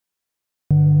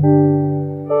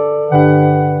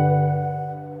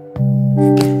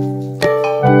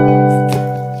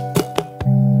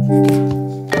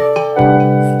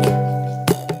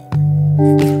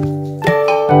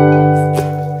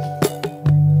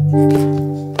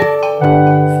Hello,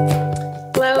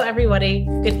 everybody.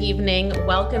 Good evening.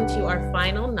 Welcome to our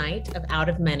final night of Out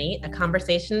of Many, a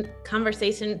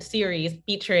conversation series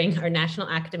featuring our National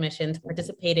Academicians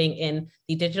participating in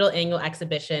the digital annual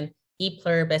exhibition, E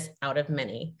Pluribus Out of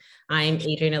Many. I'm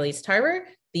Adrienne Elise Tarver,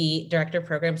 the Director of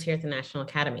Programs here at the National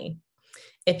Academy.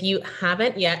 If you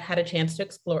haven't yet had a chance to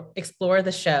explore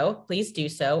the show, please do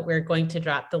so. We're going to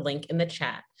drop the link in the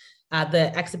chat.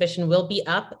 The exhibition will be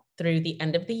up through the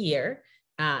end of the year,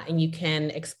 and you can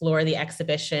explore the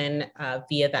exhibition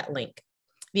via that link.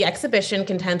 The exhibition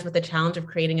contends with the challenge of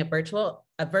creating a virtual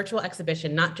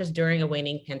exhibition, not just during a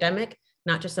waning pandemic,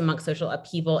 not just amongst social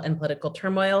upheaval and political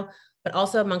turmoil, but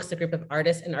also amongst a group of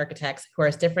artists and architects who are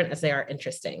as different as they are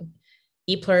interesting.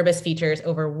 E Pluribus features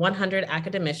over 100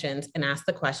 academicians and asks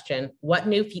the question, what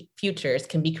new futures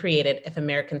can be created if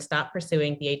Americans stop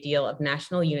pursuing the ideal of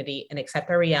national unity and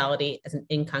accept our reality as an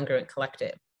incongruent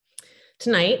collective?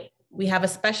 Tonight, we have a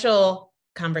special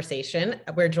conversation.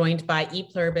 We're joined by E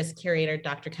Pluribus curator,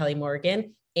 Dr. Kelli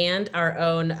Morgan, and our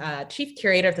own chief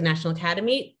curator of the National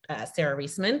Academy, Sara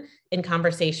Reisman, in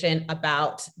conversation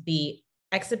about the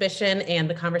exhibition and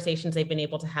the conversations they've been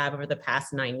able to have over the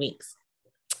past 9 weeks.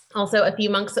 Also, a few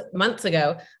months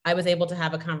ago, I was able to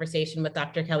have a conversation with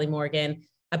Dr. Kelli Morgan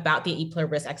about the E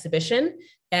Pluribus exhibition,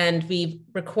 and we've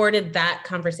recorded that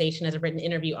conversation as a written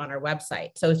interview on our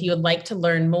website. So if you would like to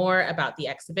learn more about the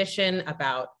exhibition,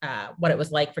 about what it was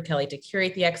like for Kelli to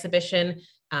curate the exhibition,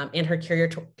 and her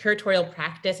curatorial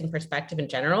practice and perspective in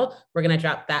general, we're going to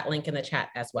drop that link in the chat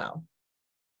as well.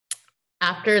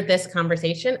 After this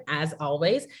conversation, as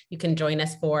always, you can join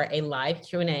us for a live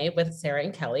Q&A with Sara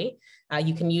and Kelli.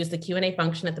 You can use the Q&A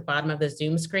function at the bottom of the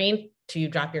Zoom screen to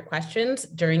drop your questions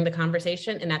during the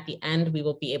conversation, and at the end, we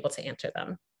will be able to answer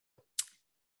them.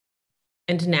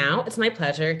 And now it's my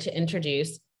pleasure to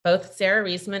introduce both Sara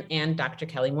Reisman and Dr.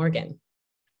 Kelli Morgan.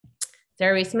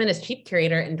 Sara Reisman is Chief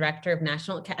Curator and Director of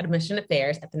National Academician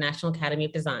Affairs at the National Academy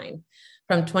of Design.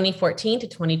 From 2014 to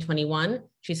 2021,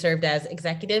 she served as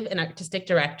Executive and Artistic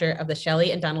Director of the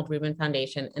Shelley and Donald Rubin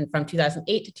Foundation. And from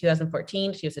 2008 to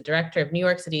 2014, she was the Director of New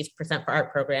York City's Present for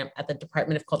Art program at the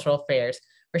Department of Cultural Affairs,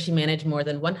 where she managed more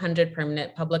than 100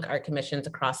 permanent public art commissions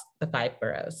across the 5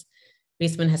 boroughs.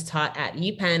 Reisman has taught at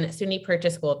UPenn, SUNY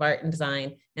Purchase School of Art and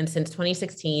Design, and since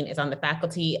 2016 is on the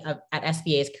faculty at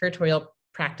SVA's Curatorial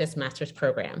Practice Master's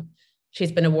Program.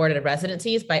 She's been awarded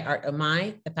residencies by Art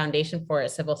Omai, the Foundation for a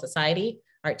Civil Society,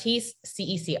 Artis,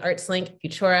 CEC ArtsLink,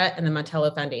 Futura, and the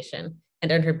Montello Foundation, and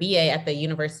earned her BA at the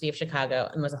University of Chicago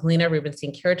and was a Helena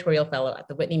Rubinstein Curatorial Fellow at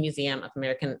the Whitney Museum of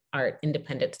American Art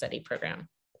Independent Study Program.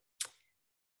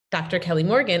 Dr. Kelli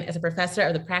Morgan is a professor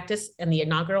of the practice and the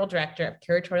inaugural director of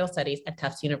curatorial studies at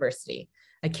Tufts University,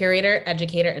 a curator,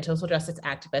 educator, and social justice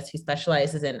activist who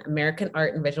specializes in American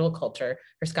art and visual culture.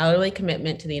 Her scholarly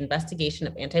commitment to the investigation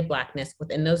of anti-Blackness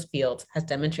within those fields has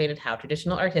demonstrated how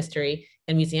traditional art history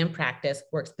and museum practice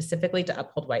work specifically to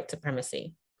uphold white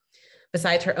supremacy.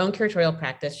 Besides her own curatorial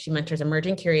practice, she mentors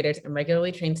emerging curators and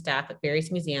regularly trains staff at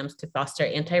various museums to foster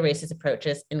anti-racist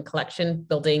approaches in collection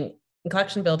building,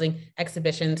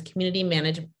 exhibitions, community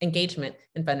engagement,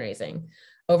 and fundraising.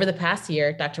 Over the past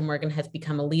year, Dr. Morgan has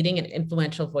become a leading and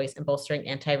influential voice in bolstering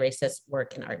anti-racist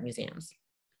work in art museums.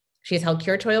 She has held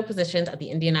curatorial positions at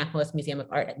the Indianapolis Museum of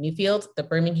Art at Newfield, the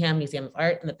Birmingham Museum of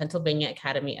Art, and the Pennsylvania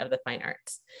Academy of the Fine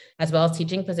Arts, as well as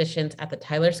teaching positions at the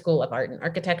Tyler School of Art and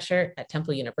Architecture at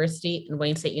Temple University and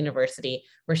Wayne State University,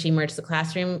 where she merged the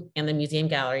classroom and the museum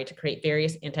gallery to create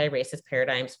various anti-racist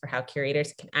paradigms for how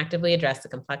curators can actively address the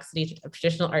complexities of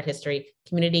traditional art history,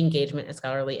 community engagement, and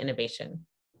scholarly innovation.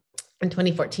 In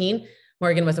 2014,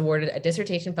 Morgan was awarded a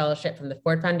dissertation fellowship from the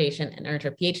Ford Foundation and earned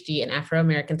her PhD in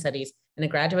Afro-American Studies and a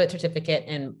graduate certificate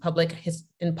in public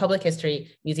history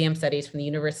museum studies from the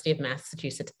University of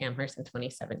Massachusetts Amherst in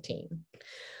 2017.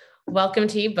 Welcome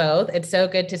to you both. It's so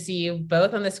good to see you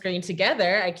both on the screen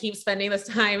together. I keep spending this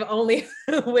time only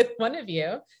with one of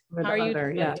you. How are you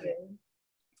doing? Yeah.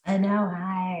 I know.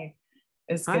 Hi.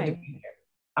 It's good to be here.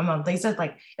 I'm on Lisa,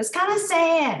 like, it's kind of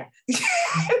sad.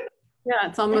 Yeah,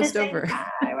 it's almost over.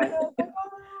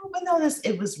 But no,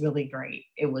 it was really great.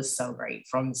 It was so great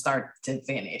from start to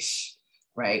finish,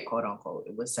 right? Quote unquote.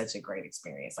 It was such a great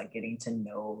experience, like getting to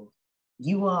know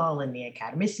you all and the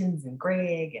academicians and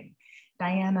Greg and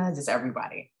Diana, just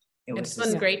everybody. It's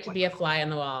been great to be a fly on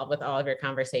the wall with all of your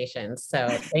conversations. So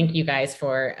thank you guys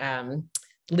for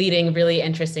leading really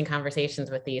interesting conversations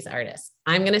with these artists.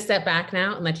 I'm going to step back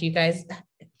now and let you guys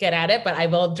get at it, but I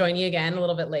will join you again a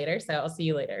little bit later. So I'll see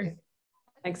you later.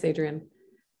 Thanks, Adrienne.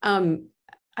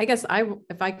 I guess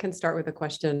if I can start with a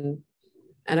question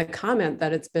and a comment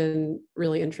that it's been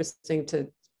really interesting to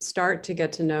start to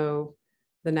get to know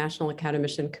the National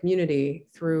Academician community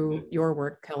through your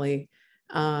work, Kelli,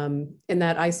 in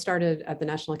that I started at the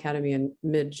National Academy in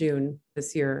mid-June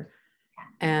this year.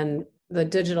 And the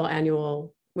digital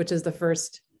annual, which is the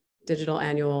first digital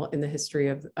annual in the history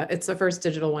of, it's the first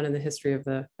digital one in the history of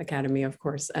the Academy, of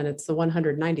course, and it's the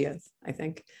 190th, I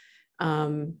think.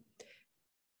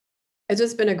 It's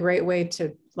just been a great way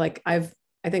to, like, I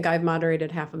think I've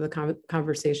moderated half of the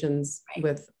conversations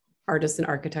with artists and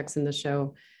architects in the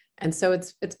show. And so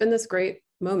it's been this great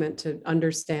moment to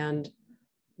understand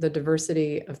the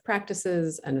diversity of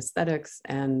practices and aesthetics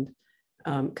and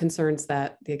concerns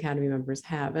that the Academy members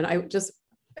have. And I just,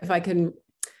 if I can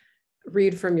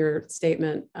read from your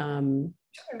statement, I mean,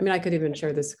 I could even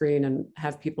share the screen and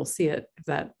have people see it if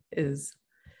that is,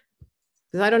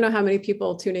 because I don't know how many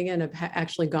people tuning in have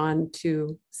actually gone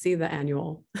to see the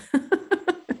annual.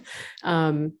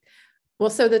 Well,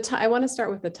 so I want to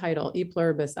start with the title, E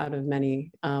Pluribus, out of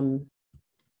many.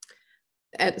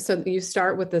 So you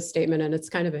start with this statement, and it's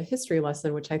kind of a history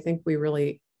lesson, which I think we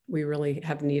really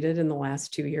have needed in the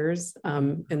last 2 years,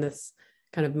 in this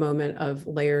kind of moment of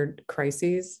layered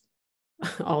crises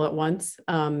all at once.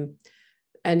 And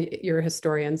you're a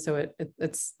historian, so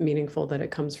it's meaningful that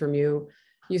it comes from you.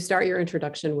 You start your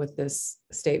introduction with this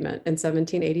statement. In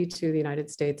 1782, the United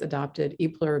States adopted E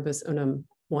pluribus unum,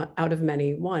 one out of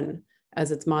many, one,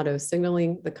 as its motto,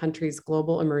 signaling the country's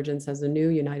global emergence as a new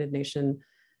united nation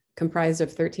comprised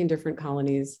of 13 different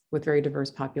colonies with very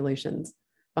diverse populations.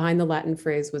 Behind the Latin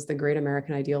phrase was the great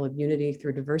American ideal of unity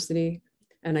through diversity,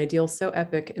 an ideal so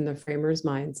epic in the framers'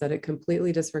 minds that it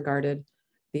completely disregarded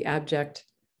the abject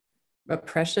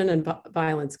oppression and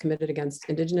violence committed against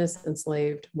indigenous,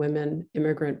 enslaved, women,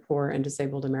 immigrant, poor, and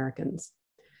disabled Americans.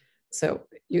 So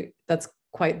that's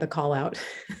quite the call out,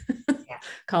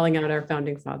 calling out our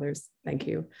founding fathers. Thank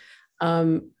you.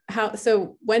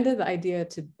 So when did the idea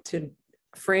to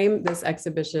frame this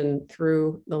exhibition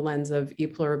through the lens of E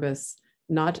pluribus,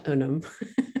 not unum,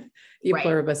 E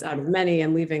pluribus out of many,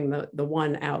 and leaving the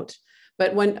one out?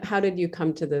 But how did you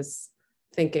come to this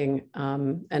thinking?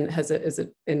 And is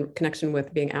it in connection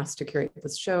with being asked to curate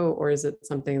this show, or is it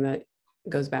something that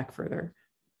goes back further?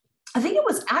 I think it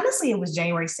was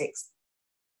January 6th.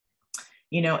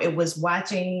 It was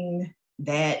watching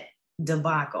that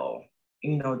debacle,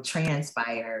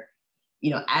 transpire,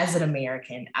 as an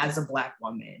American, as a Black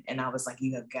woman. And I was like,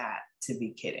 you have got to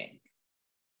be kidding.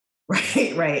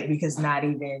 Right. Because not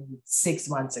even 6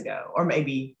 months ago, or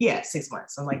maybe, 6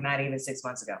 months. I'm like, not even 6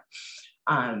 months ago,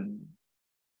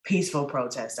 peaceful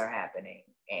protests are happening,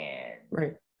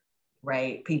 and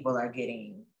people are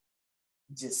getting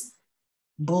just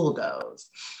bulldozed.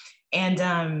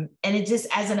 And it just,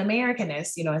 as an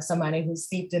Americanist, as somebody who's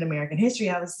steeped in American history,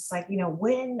 I was just like,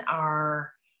 when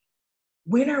are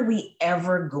we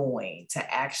ever going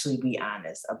to actually be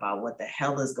honest about what the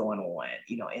hell is going on,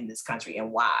 in this country,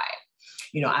 and why?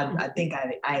 I think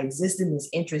I exist in this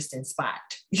interesting spot,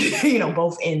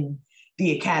 both in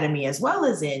the Academy as well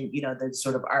as in, the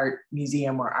sort of art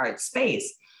museum or art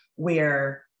space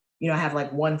where, I have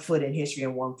like 1 foot in history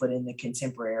and 1 foot in the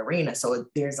contemporary arena. So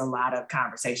there's a lot of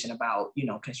conversation about,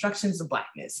 constructions of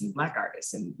Blackness and Black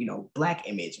artists and, Black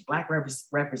image, Black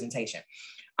representation.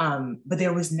 But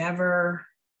there was never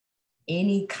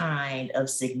any kind of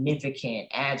significant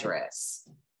address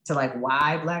to like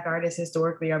why Black artists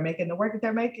historically are making the work that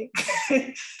they're making,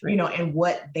 and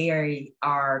what they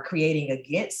are creating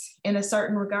against in a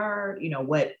certain regard,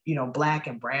 what, Black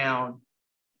and Brown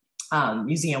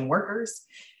museum workers,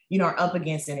 are up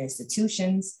against in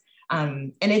institutions.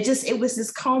 And it was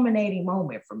this culminating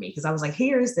moment for me, because I was like,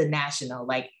 here is the national,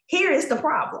 here is the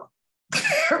problem,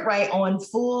 on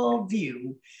full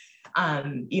view,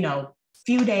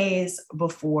 few days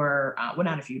before,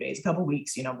 not a few days, a couple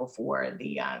weeks, before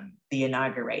the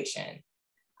inauguration,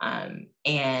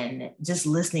 and just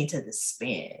listening to the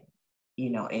spin,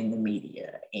 in the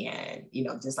media, and,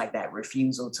 just like that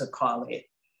refusal to call it,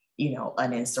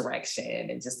 an insurrection,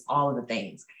 and just all of the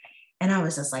things. And I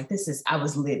was just like, I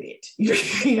was livid,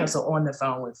 so on the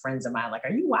phone with friends of mine, like,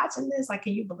 are you watching this? Like,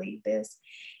 can you believe this?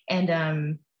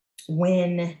 And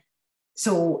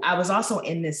so I was also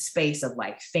in this space of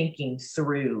like thinking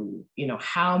through,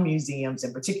 how museums,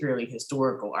 and particularly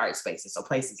historical art spaces, so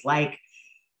places like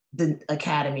the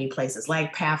Academy, places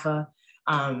like PAFA,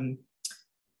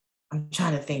 I'm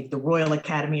trying to think, the Royal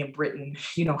Academy of Britain,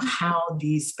 how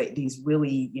these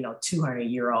really,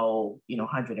 200-year-old,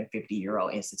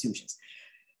 150-year-old institutions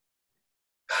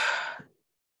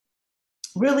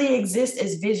really exist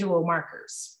as visual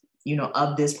markers,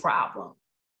 of this problem,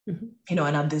 and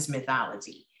of this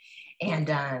mythology.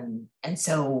 And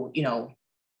so,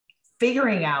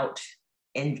 figuring out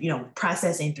and,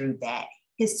 processing through that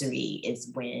history is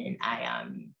when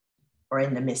or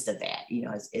in the midst of that,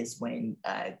 is when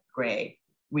Greg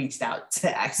reached out to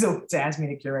ask me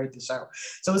to curate the show.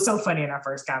 So it was so funny in our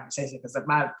first conversation because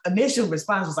my initial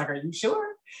response was like, "Are you sure?"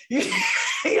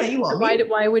 You want me?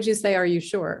 Why would you say, "Are you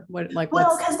sure?" Well,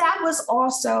 because that was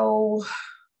also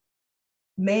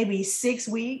maybe 6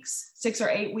 or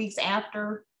 8 weeks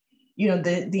after,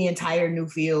 the entire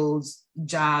Newfield's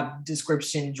job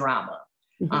description drama,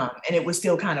 and it was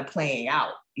still kind of playing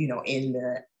out,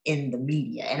 in the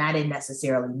media, and I didn't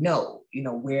necessarily know,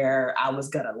 where I was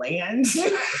gonna land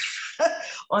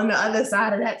on the other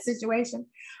side of that situation.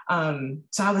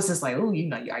 So I was just like, "Oh,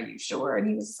 are you sure?" And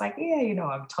he was just like, "Yeah,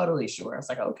 I'm totally sure." I was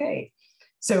like, "Okay."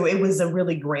 So it was a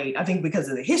really great, I think because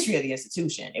of the history of the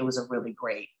institution, it was a really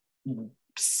great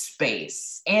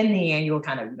space, and the annual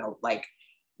kind of, like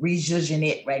rejudging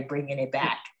it, right, bringing it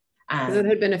back. It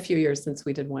had been a few years since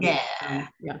we did one. Yeah.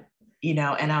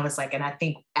 And I was like, and I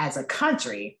think as a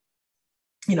country,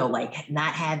 like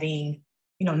not having,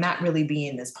 not really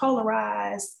being this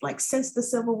polarized, like since the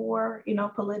Civil War,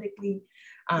 politically,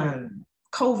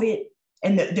 COVID,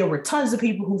 and there were tons of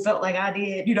people who felt like I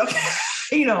did,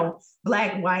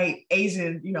 Black, white,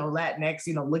 Asian, Latinx,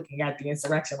 looking at the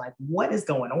insurrection, like what is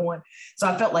going on? So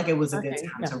I felt like it was a good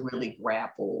time to really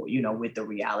grapple, with the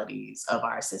realities of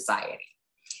our society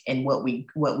and what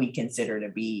we consider to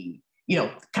be,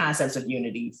 concepts of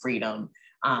unity, freedom,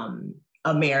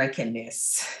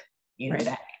 Americanness,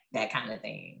 that kind of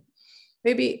thing.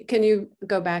 Maybe can you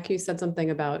go back? You said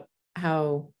something about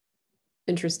how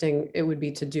interesting it would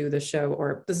be to do the show,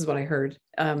 or this is what I heard,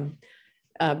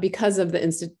 because of the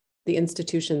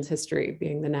institution's history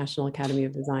being the National Academy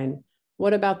of Design.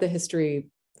 What about the history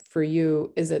for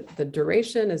you? Is it the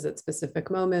duration? Is it specific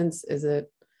moments? Is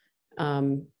it,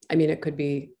 it could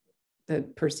be the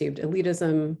perceived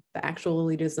elitism, the actual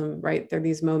elitism, right? There are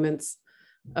these moments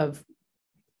of,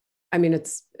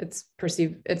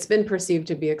 it's been perceived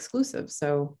to be exclusive.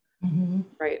 So,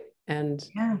 right. And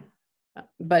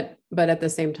but at the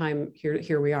same time,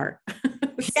 here we are.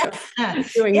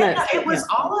 Doing this. It was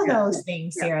all of those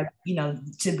things, Sarah,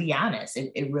 to be honest,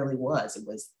 it really was. It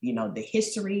was, the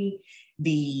history,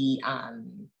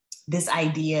 this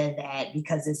idea that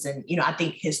because it's I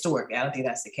think historically, I don't think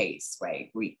that's the case,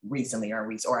 right? Recently,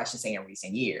 or I should say in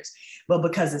recent years, but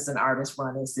because it's an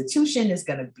artist-run institution, it's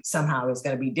going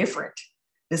to be different,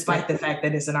 despite the fact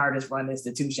that it's an artist-run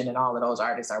institution and all of those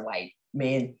artists are white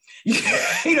men,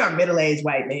 middle-aged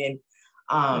white men.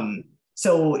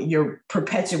 So you're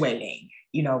perpetuating,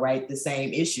 right, the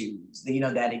same issues,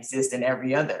 that exist in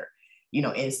every other,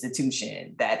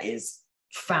 institution that is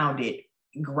founded,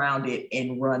 grounded,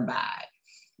 and run by,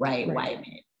 white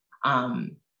men.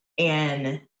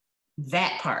 And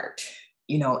that part,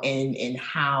 and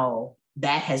how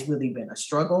that has really been a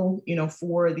struggle,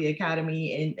 for the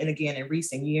Academy. And again, in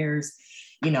recent years,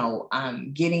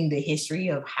 getting the history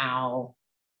of how,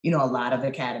 a lot of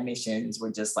academicians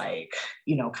were just like,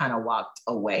 kind of walked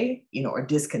away, or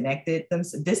distanced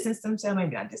themselves,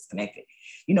 maybe not disconnected,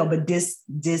 but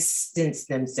distanced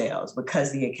themselves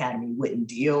because the Academy wouldn't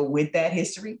deal with that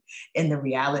history and the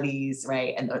realities,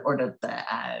 right? And or the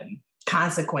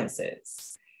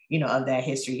consequences, of that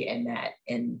history and that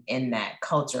in that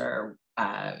culture,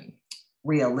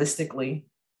 realistically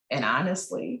and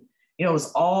honestly, it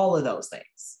was all of those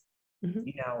things.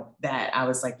 That I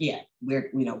was like,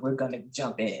 we're going to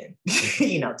jump in,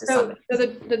 to something. So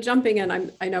the jumping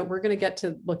in, I know we're going to get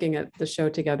to looking at the show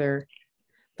together,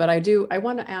 but I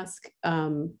want to ask,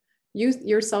 you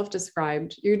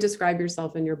describe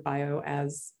yourself in your bio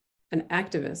as an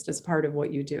activist as part of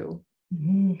what you do.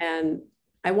 And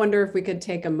I wonder if we could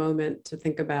take a moment to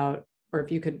think about, or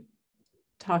if you could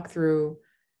talk through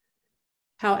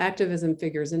how activism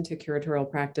figures into curatorial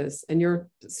practice. And you're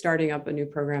starting up a new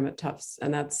program at Tufts,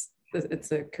 and it's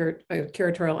a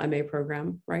curatorial MA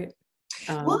program, right?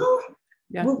 We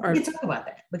can talk about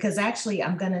that, because actually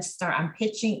I'm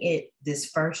pitching it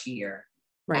this first year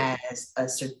as a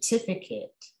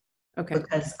certificate,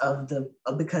 because of the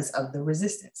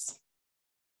resistance.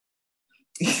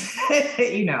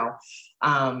 In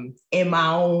my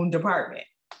own department.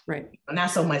 Right.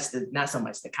 Not so much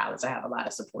the college. I have a lot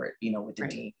of support, with the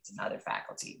deans and other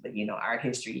faculty, but art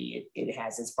history, it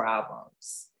has its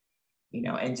problems, and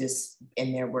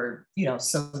there were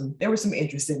some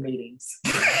interesting meetings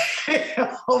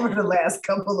over the last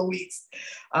couple of weeks.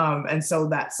 And so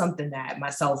that's something that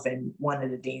myself and one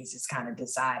of the deans just kind of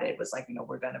decided was like,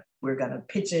 we're gonna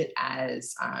pitch it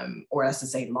as, or as to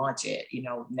say, launch it,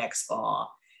 next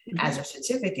fall as a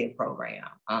certificate program,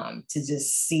 to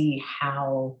just see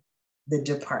how the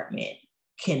department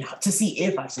to see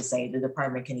if I should say the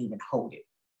department can even hold it.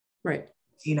 Right.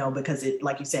 You know, because it,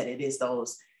 like you said, it is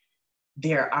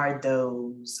there are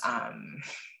those,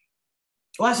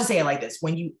 well, I should say it like this.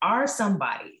 When you are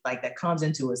somebody like that comes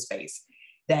into a space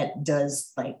that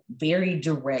does like very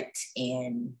direct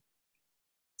and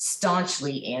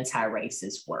staunchly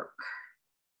anti-racist work,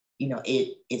 you know,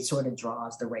 it sort of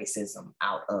draws the racism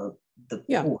out of the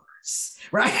pores,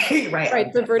 right?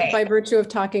 Right. By virtue of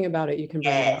talking about it, you can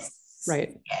bring it up.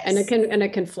 Right. Yes. And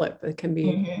it can flip. It can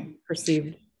be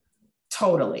perceived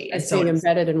totally as being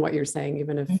embedded in what you're saying,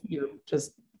 even if you're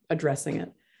just addressing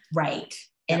it. Right.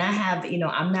 And I have, you know,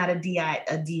 I'm not a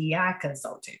DEI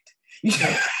consultant.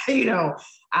 You know,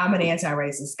 I'm an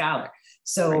anti-racist scholar.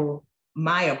 So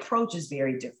my approach is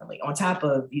very differently. On top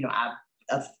of, you know,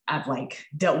 I've like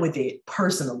dealt with it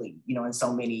personally, you know, in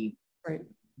so many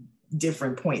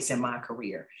different points in my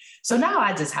career. So now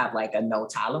I just have like a no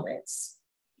tolerance,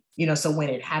 you know, so when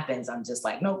it happens, I'm just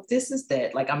like, no, this is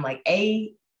that. Like, I'm like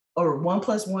 1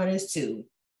 + 1 is 2.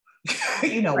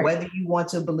 You know, whether you want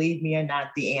to believe me or not,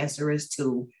 the answer is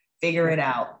 2. Figure it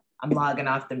out. I'm logging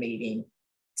off the meeting.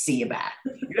 See you back.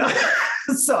 You know?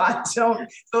 So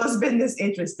it's been this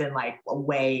interesting like a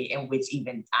way in which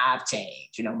even I've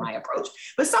changed, you know, my approach.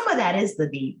 But some of that is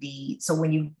so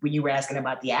when you were asking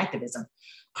about the activism,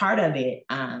 part of it,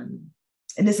 and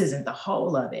this isn't the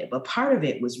whole of it, but part of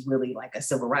it was really like a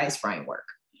civil rights framework,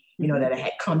 you know, that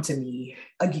had come to me,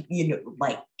 you know,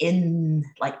 like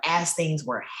as things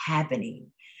were happening,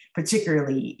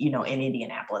 particularly, you know, in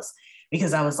Indianapolis,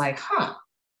 because I was like,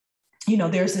 you know,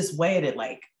 there's this way that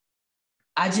like,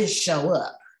 I just show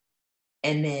up.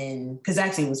 And then, because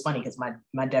actually it was funny because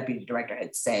my deputy director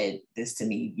had said this to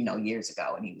me, you know, years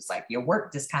ago. And he was like, your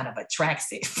work just kind of attracts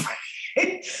it.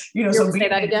 You know, so say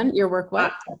that again, your work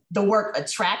what? The work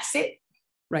attracts it.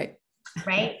 Right.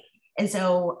 Right. And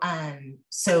so, you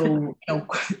know,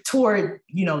 toward,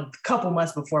 you know, a couple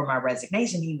months before my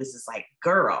resignation, he was just like,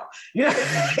 girl, you know,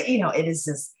 you know,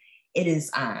 it's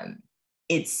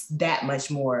that much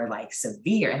more like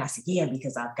severe. And I said, yeah,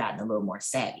 because I've gotten a little more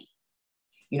savvy,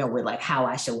 you know, with like how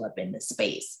I show up in the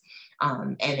space.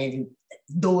 And in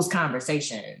those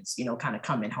conversations, you know, kind of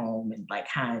coming home and like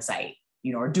hindsight,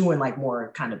 you know, or doing like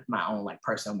more kind of my own like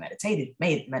personal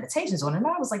meditations on it. And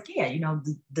I was like, yeah, you know,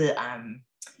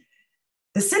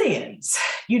 the sit-ins,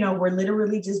 you know, were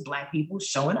literally just Black people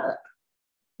showing up.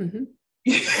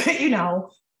 You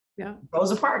know,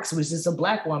 Rosa Parks was just a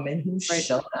Black woman who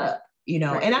showed up. You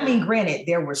know, and I mean, granted,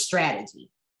 there was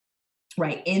strategy,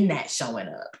 right, in that showing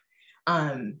up.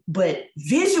 But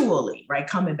visually, right,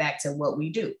 coming back to what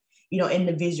we do, you know, in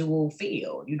the visual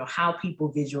field, you know, how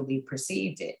people visually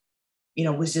perceived it, you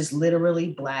know, was just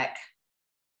literally Black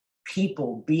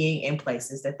people being in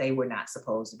places that they were not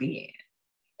supposed to be in.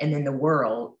 And then the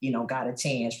world, you know, got a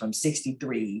chance from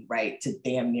 63, right, to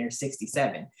damn near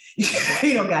 67,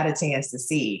 you know, got a chance to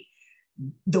see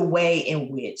the way in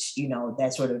which, you know,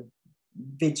 that sort of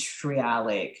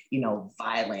vitriolic, you know,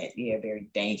 violent, very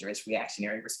dangerous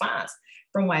reactionary response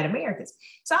from white Americans.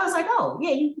 So I was like, oh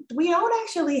yeah, we don't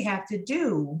actually have to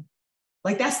do,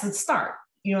 like, that's the start.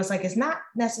 You know, it's like, it's not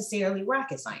necessarily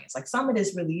rocket science. Like some of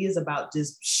this really is about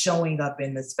just showing up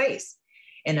in the space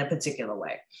in a particular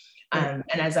way. And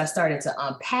as I started to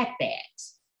unpack that,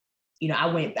 you know, I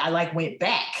went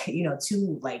back, you know,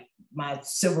 to like my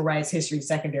civil rights history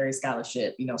secondary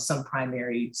scholarship, you know, some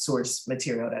primary source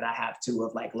material that I have too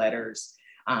of like letters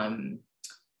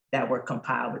that were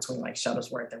compiled between like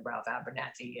Shuttlesworth and Ralph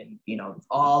Abernathy and, you know,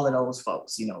 all of those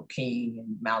folks, you know, King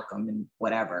and Malcolm and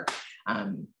whatever,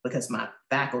 because my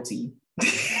faculty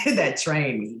that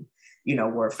trained me, you know,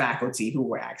 were faculty who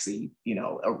were actually, you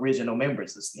know, original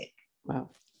members of SNCC.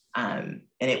 Wow. And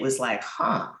it was like,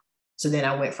 So then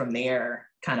I went from there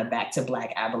kind of back to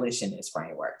Black abolitionist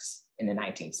frameworks in the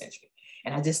 19th century.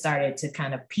 And I just started to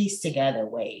kind of piece together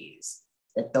ways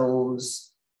that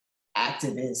those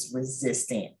activist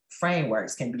resistant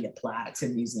frameworks can be applied to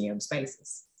museum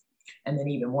spaces. And then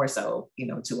even more so, you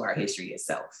know, to our history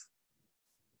itself.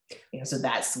 You know, so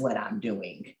that's what I'm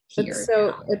doing here.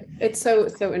 It's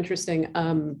so interesting.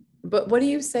 But what do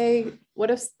you say? What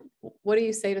do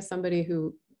you say to somebody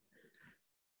who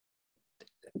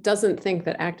doesn't think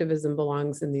that activism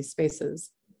belongs in these spaces?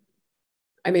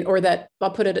 I mean, or that,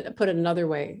 I'll put it another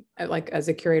way, like as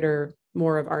a curator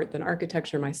more of art than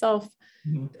architecture myself,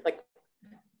 like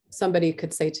somebody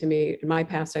could say to me, in my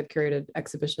past, I've curated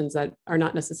exhibitions that are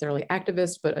not necessarily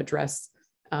activist, but address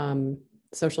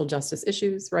social justice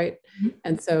issues, right?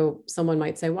 And so someone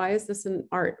might say, why is this an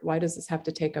art? Why does this have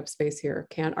to take up space here?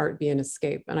 Can't art be an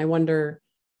escape? And I wonder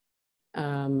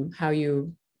how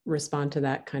you respond to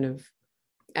that kind of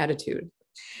attitude.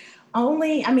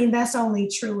 I mean, that's only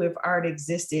true if art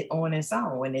existed on its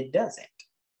own, and it doesn't.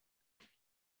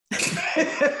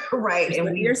 Right.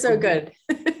 And you're so good.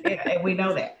 And we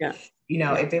know that. Yeah. You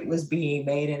know, if it was being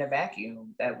made in a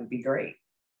vacuum, that would be great.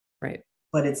 Right.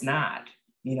 But it's not,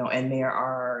 you know, and there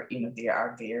are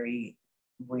very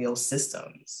real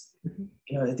systems,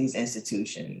 you know, that these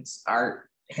institutions, art,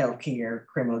 healthcare,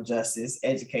 criminal justice,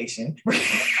 education,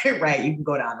 right? You can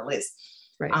go down the list.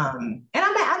 Right. And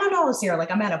I don't know, Sarah,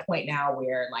 like I'm at a point now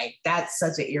where like that's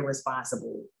such an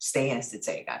irresponsible stance to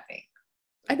take, I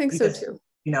think. So too.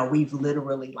 You know, we've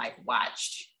literally like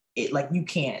watched it, like you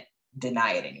can't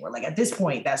deny it anymore. Like at this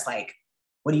point, that's like,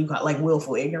 what do you call it? Like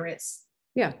willful ignorance?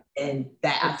 Yeah. And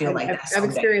that I feel like I've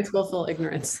experienced willful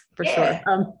ignorance for sure.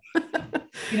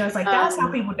 You know, it's like, that's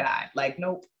how people die. Like,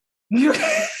 nope. No,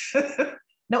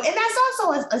 and that's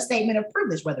also a statement of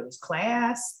privilege, whether it's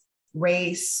class,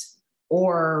 race,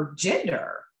 or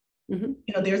gender. You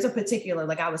know, there's a particular,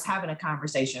 like I was having a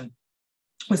conversation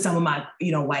with some of my,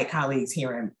 you know, white colleagues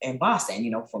here in Boston,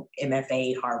 you know, from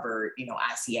MFA, Harvard, you know,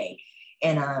 ICA,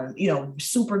 and, you know,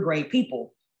 super great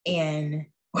people. And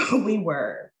we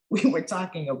were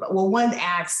talking about, well, one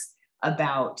asked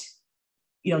about,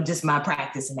 you know, just my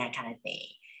practice and that kind of thing.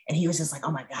 And he was just like,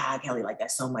 oh my God, Kelly, like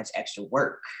that's so much extra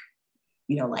work,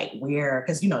 you know, like where,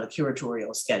 because, you know, the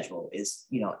curatorial schedule is,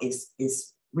 you know,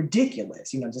 is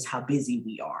ridiculous, you know, just how busy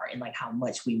we are and like how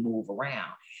much we move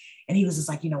around. And he was just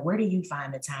like, you know, where do you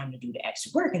find the time to do the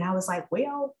extra work? And I was like,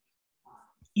 well,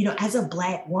 you know, as a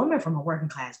Black woman from a working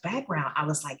class background, I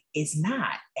was like, it's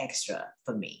not extra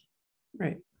for me.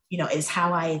 Right. You know, it's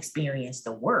how I experience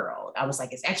the world. I was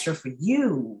like, it's extra for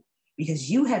you because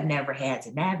you have never had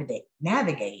to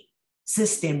navigate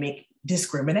systemic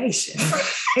discrimination,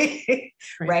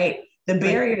 right? The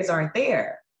barriers aren't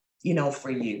there, you know, for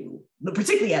you,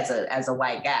 particularly as a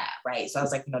white guy, right? So I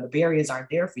was like, you know, the barriers aren't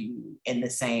there for you in the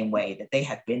same way that they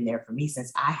have been there for me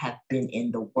since I have been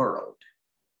in the world.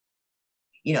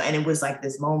 You know, and it was like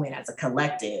this moment as a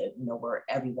collective, you know, where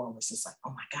everyone was just like,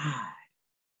 oh my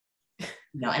God.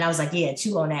 You know, and I was like, yeah,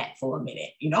 chew on that for a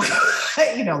minute, you know,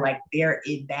 you know, like there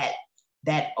is that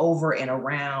over and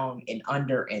around and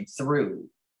under and through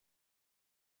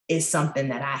is something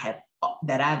that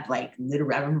I've like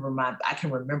literally, I can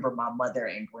remember my mother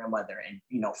and grandmother and,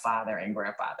 you know, father and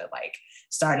grandfather, like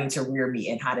starting to rear me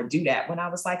in how to do that when I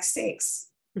was like 6.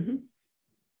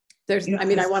 There's, you know, I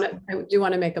mean, I do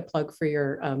want to make a plug for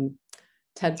your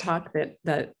TED Talk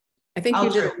that I think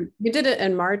you did it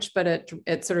in March, but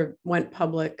it sort of went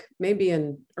public maybe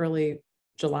in early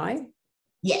July.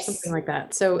 Yes. Something like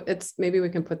that. So it's, maybe we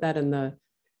can put that in the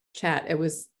chat.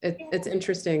 It's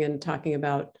interesting in talking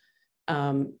about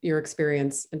your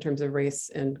experience in terms of race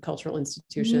and cultural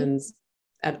institutions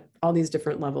at all these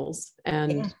different levels.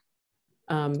 And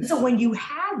so when you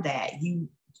have that,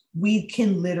 we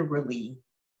can literally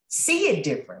see it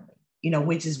differently, you know,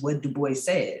 which is what Du Bois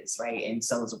says, right? And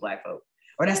so is a Black folk.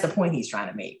 Or that's the point he's trying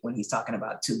to make when he's talking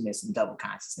about two-ness and double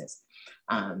consciousness.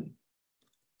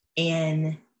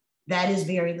 And that is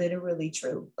very literally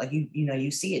true. Like, you know,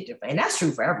 you see it different. And that's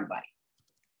true for everybody,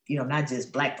 you know, not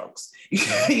just Black folks.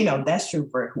 You know, that's true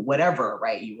for whatever,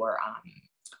 right? Your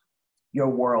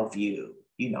worldview,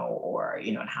 you know, or,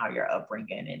 you know, and how you're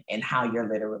upbringing and how you're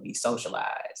literally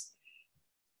socialized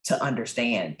to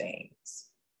understand things.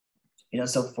 You know,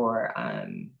 so for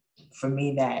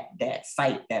me, that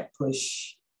fight, that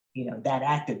push, you know, that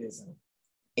activism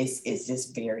is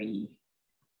just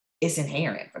it's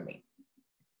inherent for me.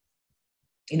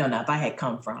 You know, now if I had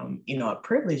come from, you know, a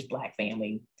privileged Black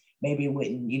family, maybe it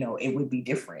wouldn't, you know, it would be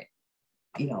different,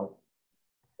 you know,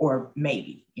 or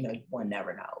maybe, you know, one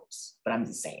never knows. But I'm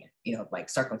just saying, you know, like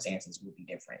circumstances would be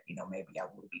different, you know, maybe I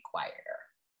would be quieter,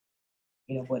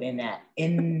 you know, but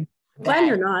glad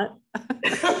you're not.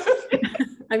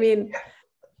 I mean,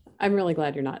 I'm really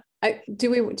glad you're not.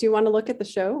 Do you want to look at the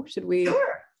show? Should we?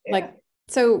 Sure. Yeah. Like,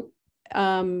 so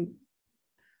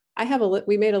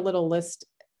we made a little list.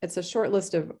 It's a short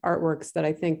list of artworks that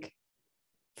I think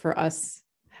for us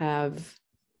I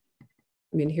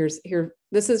mean,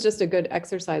 this is just a good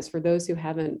exercise for those who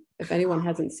if anyone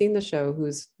hasn't seen the show,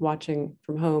 who's watching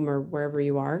from home or wherever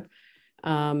you are.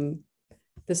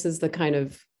 This is the kind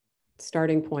of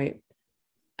starting point.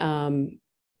 And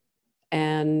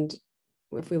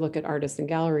if we look at artists and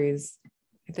galleries,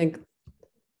 I think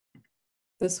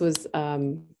this was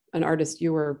an artist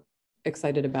you were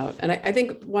excited about. And I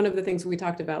think one of the things we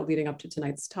talked about leading up to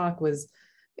tonight's talk was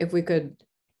if we could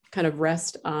kind of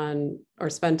rest on or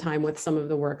spend time with some of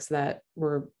the works that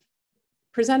were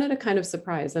presented a kind of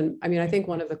surprise. And I mean, I think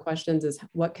one of the questions is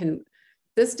what can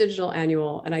this digital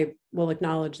annual, and I will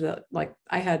acknowledge that like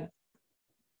I had,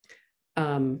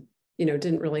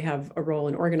 didn't really have a role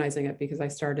in organizing it because I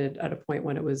started at a point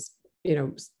when it was,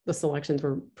 the selections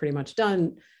were pretty much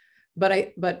done.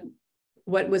 But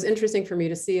what was interesting for me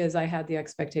to see is I had the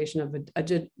expectation of a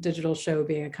digital show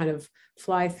being a kind of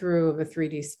fly through of a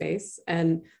 3D space.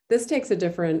 And this takes a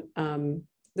different,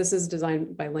 this is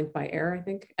designed by Link by Air, I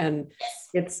think. And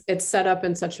it's set up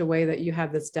in such a way that you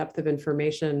have this depth of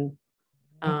information,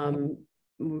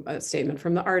 a statement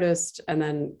from the artist, and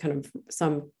then kind of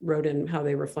some wrote in how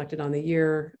they reflected on the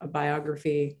year, a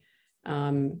biography.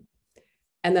 And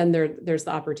then there's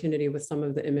the opportunity with some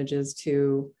of the images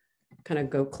to kind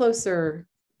of go closer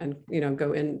and,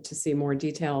 go in to see more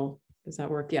detail. Does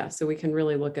that work? Yeah. So we can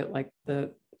really look at like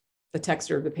the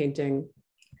texture of the painting.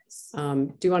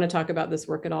 Do you want to talk about this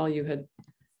work at all? You had.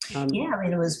 Yeah, I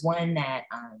mean, it was one that,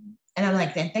 and I'm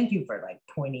like, thank you for like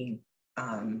pointing,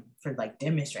 for like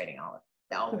demonstrating all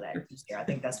of that. I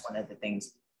think that's one of the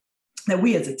things that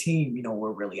we as a team,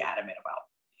 we're really adamant about.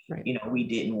 Right. We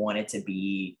didn't want it to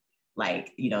be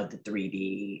like, the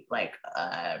 3D, like,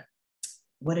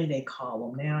 what do they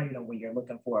call them now? When you're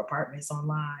looking for apartments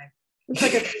online. It's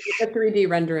like a 3D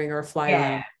rendering or a flyer.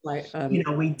 Yeah. Like,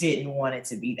 we didn't want it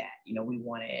to be that. We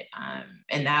wanted,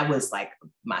 and that was like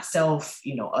myself,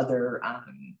 other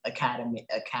academy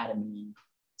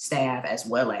staff, as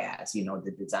well as,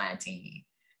 the design team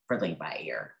for Link by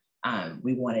Air.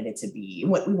 We wanted it to be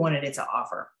what we wanted it to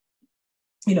offer,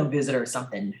 visitors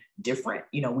something different.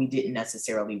 We didn't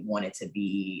necessarily want it to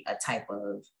be a type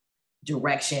of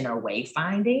direction or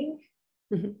wayfinding,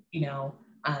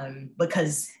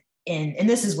 because and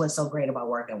this is what's so great about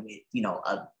working with,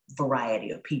 a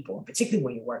variety of people, particularly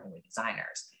when you're working with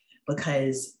designers,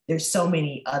 because there's so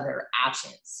many other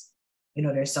options,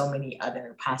 there's so many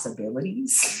other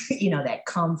possibilities, that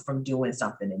come from doing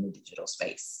something in the digital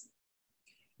space.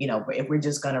 If we're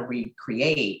just going to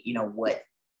recreate,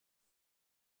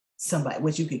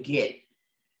 what you could get,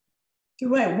 you're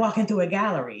right, walking through a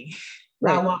gallery.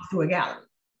 Right. I walk through a gallery,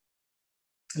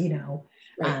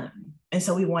 right. And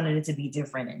so we wanted it to be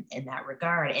different in that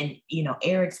regard. And,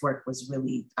 Eric's work was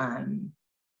really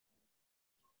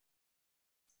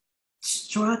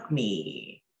struck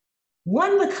me.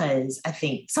 One, because I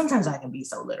think sometimes I can be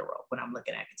so literal when I'm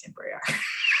looking at contemporary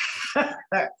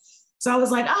art. So I was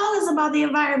like, oh, it's about the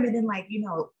environment and like,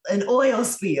 an oil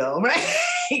spill, right?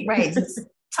 Right, just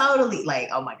totally like,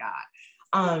 oh my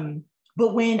God.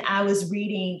 But when I was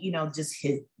reading, just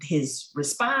his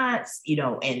response,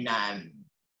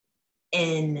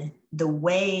 and the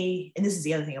way, and this is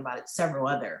the other thing about it, several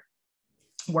other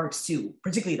works too,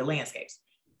 particularly the landscapes,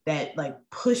 that like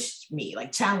pushed me,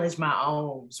 like challenged my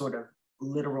own sort of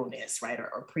literalness, right,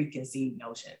 or preconceived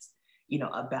notions,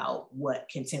 about what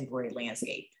contemporary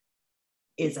landscape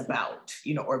is about,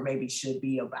 or maybe should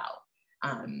be about,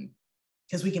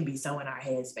 because we can be so in our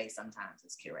headspace sometimes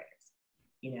as curators.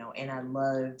 And I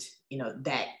loved,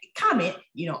 that comment,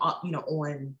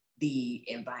 on the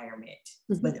environment,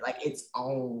 but like its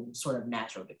own sort of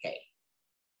natural decay,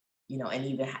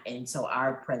 and so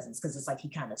our presence, because it's like he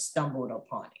kind of stumbled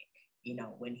upon it,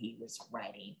 when he was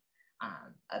writing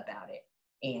about it,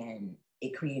 and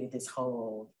it created this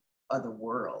whole other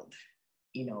world,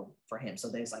 for him. So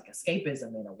there's like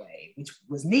escapism in a way, which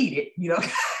was needed,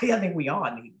 I think we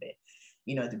all needed it,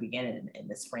 at the beginning in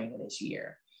the spring of this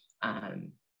year.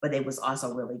 But it was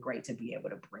also really great to be able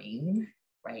to bring,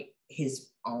 right, his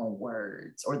own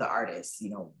words, or the artist,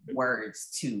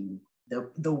 words to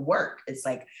the work. It's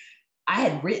like I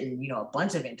had written, a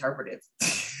bunch of interpretive, a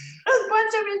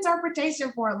bunch of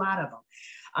interpretation for a lot of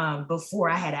them before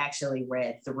I had actually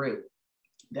read through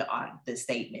the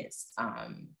statements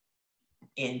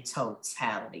in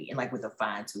totality and like with a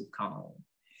fine tooth comb,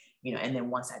 and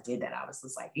then once I did that, I was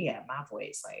just like, yeah, my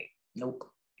voice, like, nope,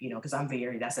 because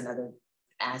that's another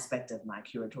aspect of my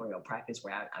curatorial practice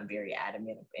where I'm very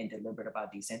adamant and deliberate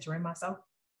about decentering myself.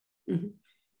 And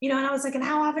I was like, and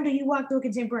how often do you walk through a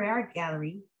contemporary art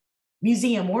gallery,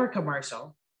 museum, or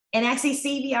commercial and actually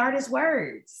see the artist's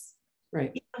words,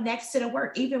 right, next to the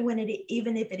work, even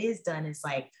if it is done, it's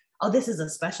like, oh, this is a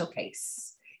special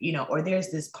case, or there's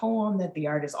this poem that the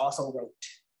artist also wrote,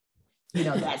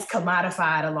 that's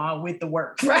commodified along with the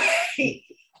work, right?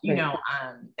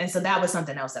 And so that was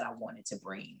something else that I wanted to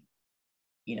bring,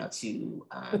 to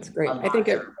that's great. I think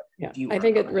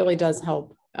it really does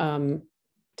help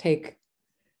take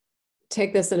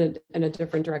this in a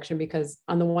different direction, because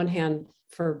on the one hand,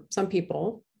 for some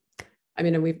people, I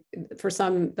mean, for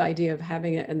some, the idea of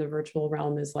having it in the virtual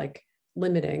realm is like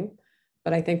limiting.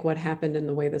 But I think what happened in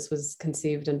the way this was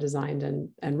conceived and designed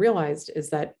and realized is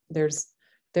that there's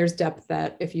there's depth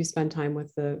that if you spend time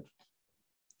with the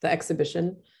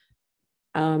exhibition,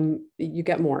 you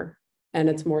get more, and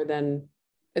it's more than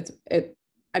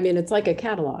I mean, it's like a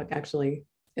catalog actually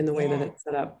in the way that it's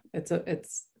set up.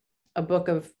 It's a book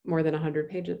of more than 100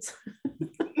 pages,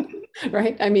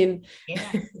 right? I mean,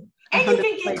 yeah. And you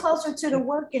can get closer to the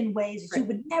work in ways that you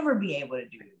would never be able to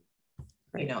do,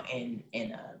 you know, in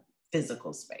a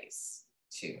physical space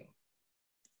too.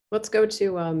 Let's go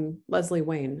to Leslie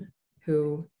Wayne,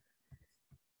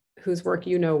 whose work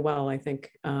you know well, I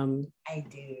think. I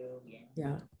do, yeah.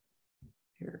 Yeah.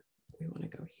 Here, we want to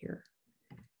go here.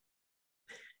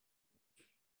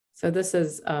 So this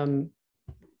is in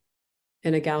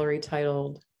a gallery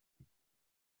titled,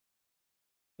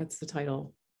 what's the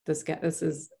title? This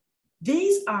is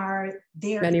These are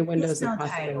their Many Windows of title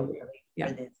Possibility.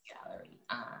 really for this gallery.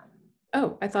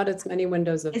 Oh, I thought it's Many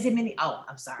Windows of. Is it many? Oh,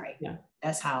 I'm sorry. Yeah.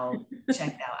 That's how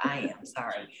checked out I am.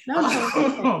 Sorry.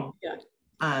 No. Yeah.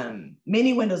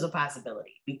 Many Windows of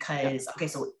Possibility, because okay,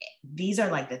 so these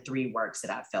are like the three works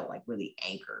that I felt like really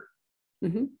anchored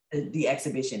the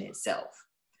exhibition itself.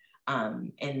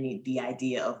 And the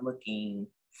idea of looking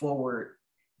forward,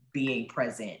 being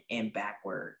present, and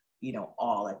backward, you know,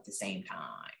 all at the same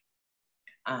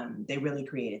time. They really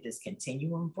created this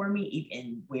continuum for me,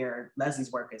 even where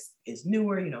Leslie's work is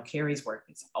newer, you know, Carrie's work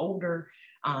is older.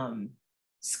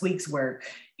 Squeak's work,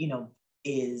 you know,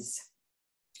 is,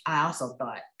 I also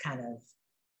thought, kind of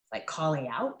like calling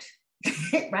out,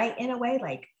 right? In a way,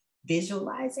 like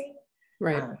visualizing.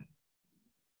 Right.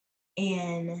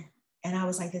 And I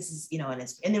was like, this is, you know,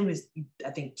 and it was, I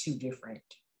think, two different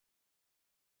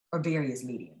or various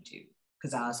medium too,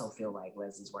 because I also feel like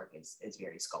Leslie's work is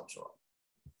very sculptural.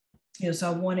 You know, so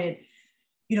I wanted,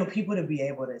 you know, people to be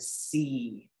able to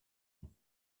see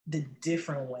the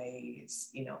different ways,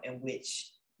 you know, in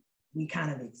which we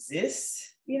kind of exist,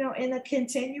 you know, in a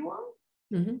continuum.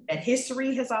 That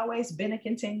history has always been a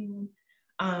continuum.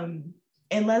 And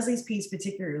Leslie's piece,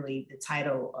 particularly the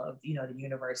title of, you know, The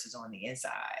Universe is on the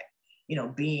Inside, you know,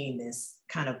 being this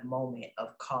kind of moment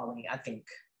of calling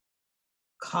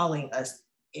us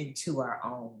into our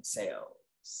own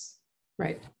selves.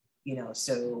 Right. You know,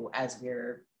 so as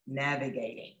we're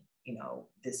navigating, you know,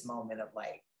 this moment of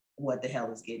like, what the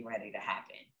hell is getting ready to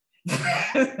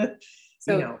happen?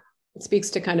 So, you know, it speaks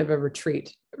to kind of a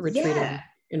retreat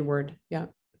inward. Yeah.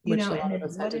 You Which know, a lot and of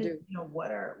us had to do. You know,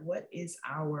 what is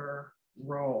our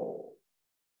role,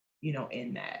 you know,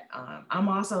 in that? I'm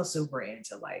also super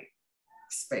into like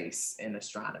space and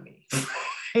astronomy,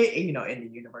 you know, in the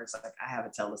universe. Like I have a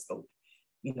telescope.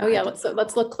 You know, oh yeah,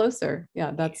 let's look closer.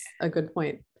 Yeah, that's a good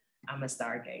point. I'm a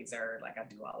stargazer. Like I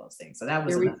do all those things. So that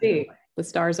was here we see the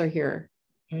stars are here.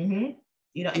 You know,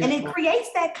 Beautiful. and it creates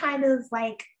that kind of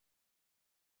like,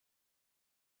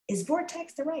 is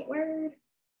vortex the right word?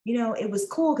 You know, it was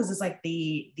cool because it's like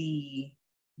the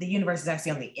universe is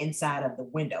actually on the inside of the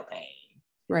window pane.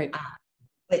 Right.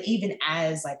 But even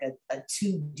as like a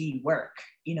 2D work,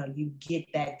 you know, you get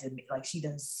that, like she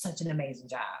does such an amazing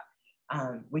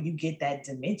job where you get that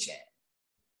dimension,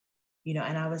 you know,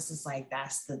 and I was just like,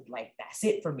 that's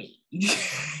it for me.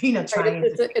 You know, trying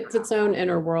it's its own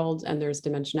inner world, and there's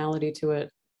dimensionality to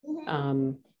it.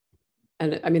 And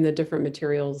I mean, the different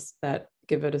materials that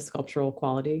give it a sculptural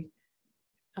quality.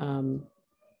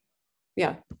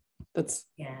 Yeah,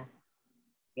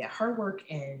 her work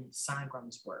and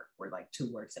Sangram's work were like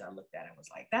two works that I looked at and was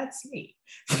like, that's me.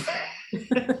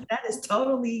 That is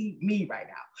totally me right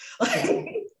now.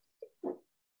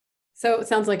 So it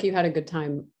sounds like you had a good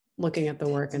time looking at the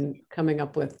work and coming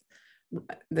up with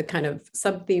the kind of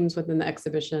sub themes within the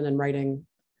exhibition and writing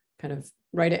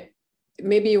it.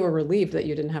 Maybe you were relieved that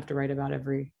you didn't have to write about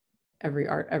every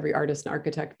artist and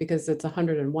architect, because it's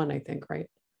 101, I think, right?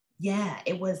 Yeah,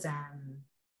 it was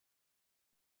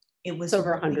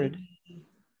over 100.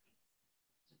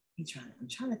 I'm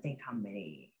trying to think how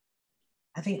many.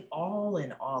 I think all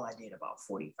in all, I did about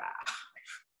 45.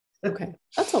 Okay,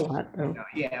 that's a lot, though.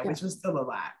 Yeah, which was still a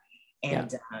lot.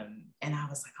 And and I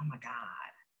was like, oh my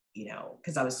God, you know,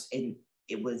 because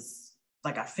it was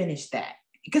like I finished that.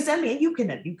 Because I mean, you can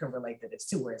relate to this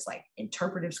too, where it's like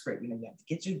interpretive script. You know, you have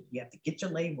to get your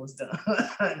labels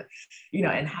done, you know,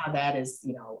 and how that is,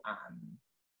 you know,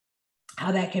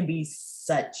 how that can be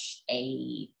such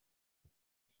a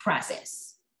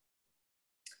process,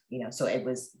 you know. So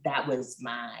that was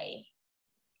my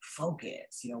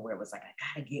focus, you know, where it was like,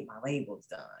 I gotta get my labels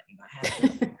done, you know. I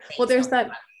have to well, there's that.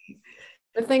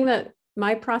 The thing that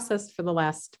my process for the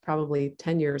last probably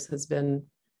 10 years has been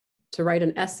to write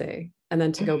an essay and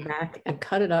then to go back and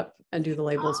cut it up and do the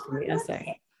labels from the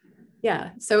essay.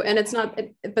 Yeah. So, and it's not,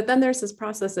 but then there's this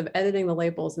process of editing the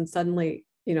labels, and suddenly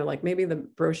you know, like maybe the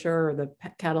brochure or the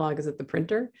catalog is at the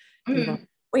printer. And go,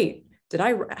 wait,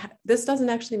 this doesn't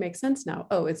actually make sense now.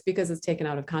 Oh, it's because it's taken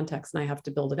out of context and I have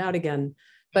to build it out again.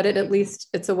 But at least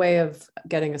it's a way of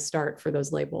getting a start for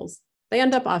those labels. They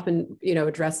end up often, you know,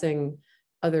 addressing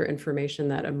other information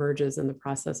that emerges in the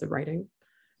process of writing.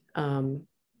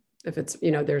 If it's,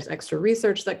 you know, there's extra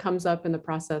research that comes up in the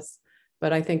process.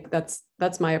 But I think that's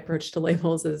my approach to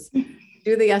labels, is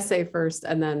do the essay first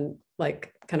and then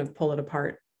like kind of pull it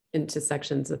apart into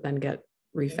sections that then get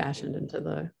refashioned into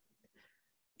the.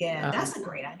 Yeah, that's a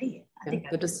great idea. I think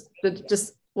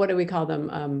just what do we call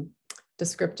them?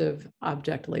 Descriptive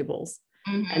object labels.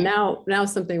 And now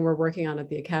something we're working on at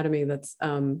the Academy that's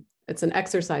it's an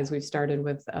exercise we've started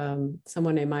with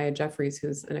someone named Maya Jeffries,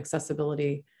 who's an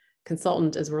accessibility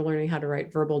consultant, as we're learning how to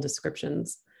write verbal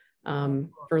descriptions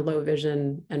for low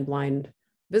vision and blind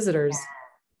visitors.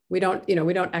 We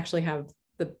don't actually have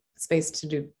the space to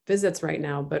do visits right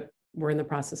now, but we're in the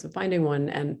process of finding one,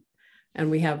 and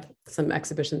we have some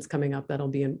exhibitions coming up that'll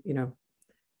be in, you know,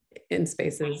 in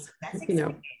spaces, you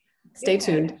know, stay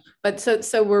tuned. But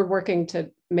so we're working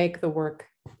to make the work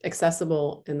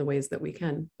accessible in the ways that we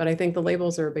can. But I think the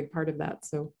labels are a big part of that.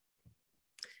 So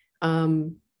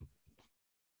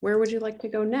where would you like to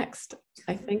go next?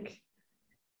 I think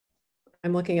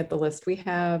I'm looking at the list.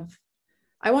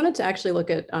 I wanted to actually look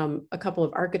at a couple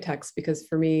of architects, because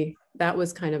for me, that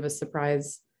was kind of a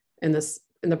surprise in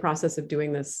the process of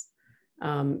doing this,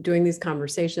 doing these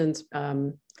conversations,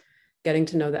 getting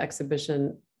to know the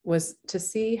exhibition, was to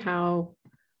see how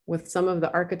with some of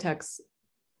the architects,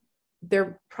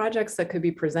 they're projects that could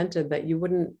be presented that you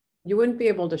wouldn't be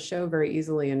able to show very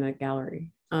easily in a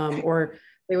gallery, or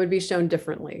they would be shown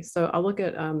differently. So I'll look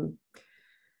at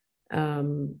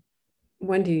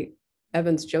Wendy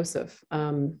Evans Joseph.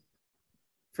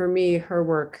 For me,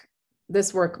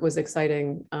 this work was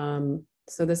exciting.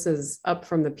 So this is Up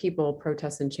from the People,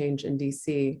 Protests and Change in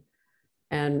DC.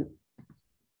 And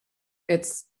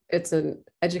it's an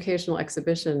educational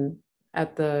exhibition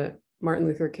at the Martin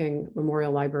Luther King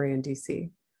Memorial Library in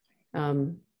DC.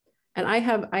 And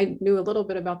I knew a little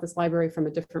bit about this library from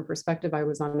a different perspective. I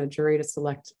was on a jury to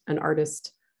select an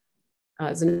artist,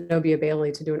 Zenobia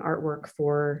Bailey, to do an artwork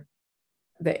for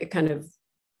the kind of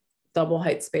double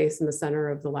height space in the center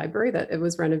of the library that it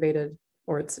was renovated,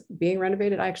 or it's being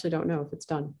renovated. I actually don't know if it's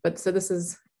done. But so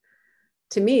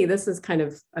to me, this is kind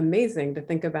of amazing to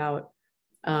think about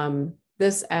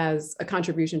this as a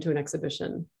contribution to an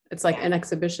exhibition. It's like an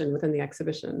exhibition within the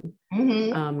exhibition.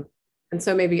 And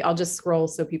so maybe I'll just scroll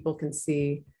so people can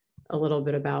see a little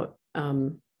bit about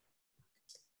the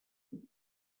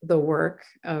work.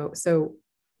 So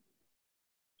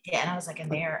yeah, and I was like, in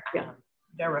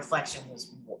their reflection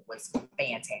was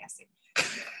fantastic.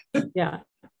 Yeah.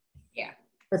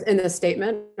 In the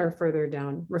statement or further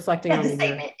down, reflecting on the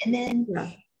statement, and then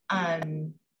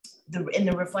in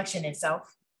the reflection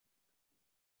itself.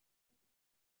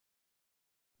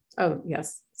 Oh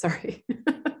yes, sorry. No,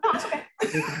 it's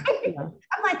okay.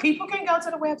 I'm like, people can go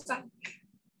to the website.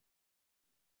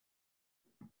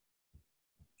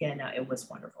 Yeah, no, it was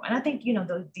wonderful. And I think, you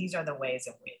know, these are the ways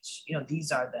in which, you know,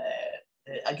 these are the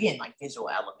again, like visual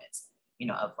elements, you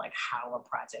know, of like how a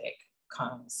project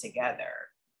comes together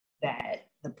that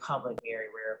the public very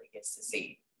rarely gets to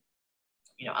see,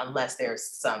 you know, unless there's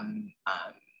some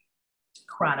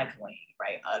chronicling,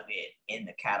 right, of it in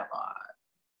the catalog.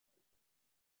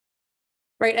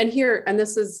 Right, and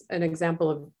this is an example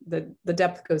of the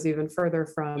depth goes even further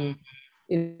from,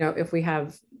 you know, if we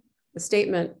have a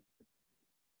statement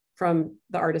from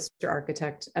the artist or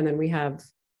architect, and then we have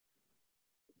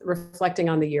reflecting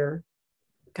on the year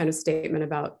kind of statement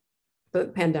about the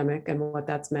pandemic and what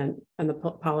that's meant, and the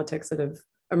politics that have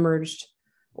emerged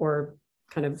or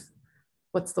kind of,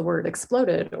 what's the word,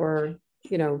 exploded or,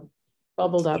 you know,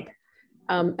 bubbled up.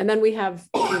 And then we have,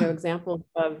 you know, examples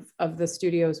of the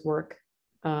studio's work,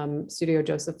 Studio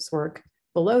Joseph's work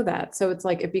below that. So it's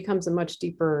like, it becomes a much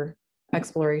deeper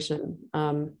exploration.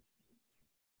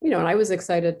 You know, and I was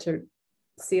excited to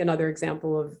see another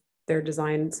example of their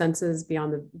design, Senses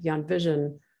Beyond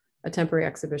Vision, a temporary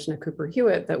exhibition at Cooper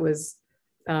Hewitt that was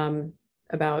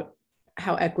about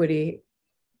how equity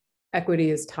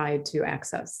is tied to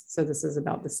access. So this is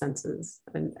about the senses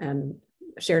and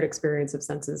shared experience of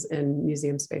senses in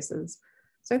museum spaces.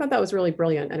 So I thought that was really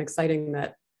brilliant and exciting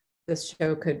that this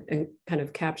show could kind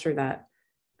of capture that.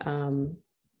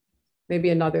 Maybe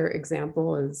another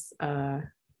example is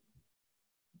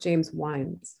James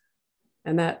Wines,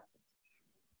 and that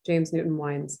James Newton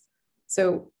Wines.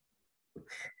 So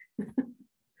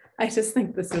I just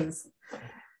think this is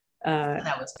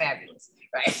that was fabulous,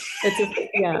 right?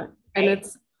 And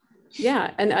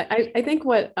Yeah, and I think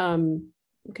what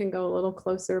we can go a little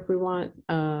closer if we want,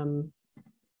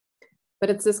 but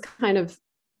it's this kind of,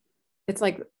 it's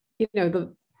like, you know,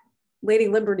 the Lady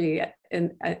Liberty,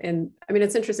 and I mean,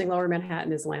 it's interesting, Lower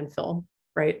Manhattan is landfill,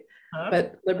 right?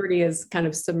 But Liberty is kind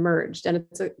of submerged. And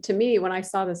it's to me, when I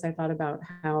saw this, I thought about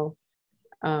how,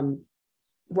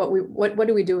 what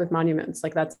do we do with monuments?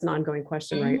 Like, that's an ongoing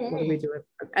question, right? What do we do with,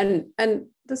 and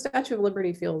the Statue of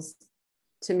Liberty feels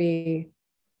to me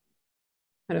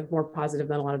kind of more positive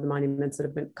than a lot of the monuments that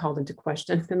have been called into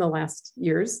question in the last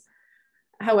years.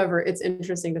 However, it's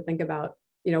interesting to think about,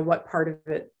 you know, what part of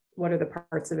it, what are the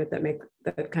parts of it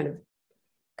that kind of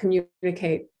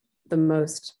communicate the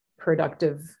most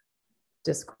productive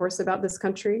discourse about this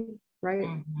country, right?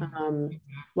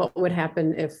 What would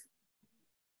happen if,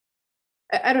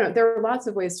 I don't know, there are lots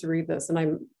of ways to read this, and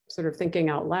I'm sort of thinking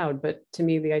out loud, but to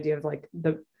me, the idea of like,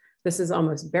 this is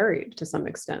almost buried to some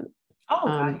extent.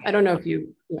 I don't know if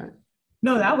you,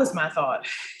 No, that was my thought,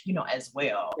 you know, as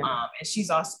well. And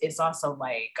it's also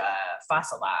like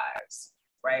fossilized,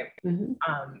 right? And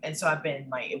so I've been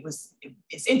like,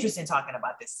 it's interesting talking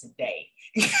about this today,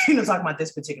 you know, talking about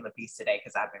this particular piece today,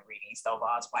 because I've been reading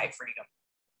Stovall's White Freedom,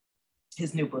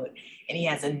 his new book, and he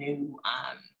has a new,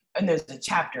 and there's a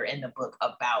chapter in the book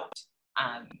about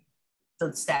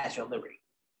the Statue of Liberty,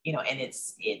 you know, and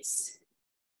it's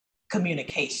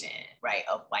communication, right,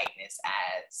 of whiteness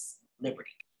as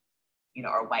liberty, you know,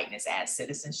 or whiteness as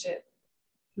citizenship,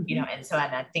 you know. And so,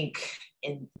 and I think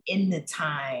in the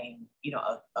time, you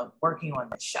know, of working on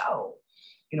the show,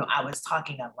 you know, I was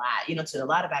talking a lot, you know, to a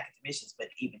lot of academicians, but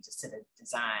even just to the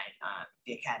design,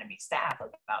 the Academy staff,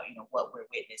 about, you know, what we're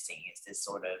witnessing is this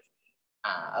sort of,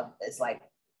 it's like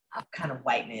a kind of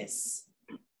whiteness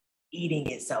eating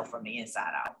itself from the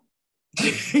inside out.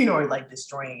 You know, or like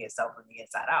destroying itself from the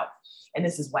inside out. And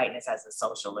this is whiteness as a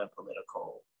social and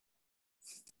political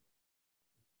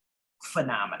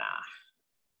phenomena,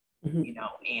 you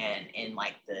know, and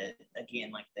like the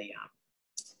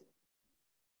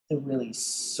really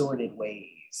sordid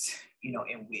ways, you know,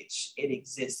 in which it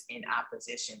exists in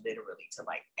opposition literally to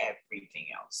like everything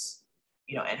else,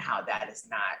 you know, and how that is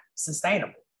not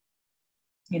sustainable,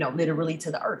 you know, literally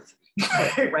to the earth,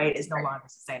 right? It's no longer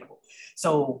sustainable.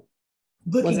 So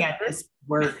looking at this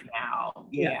work now,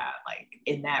 like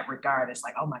in that regard, it's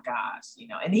like, oh my gosh, you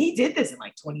know, and he did this in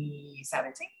like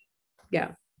 2017.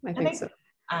 Yeah, I think so.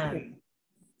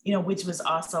 You know, which was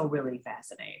also really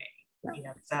fascinating, you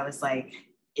know, because I was like,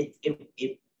 it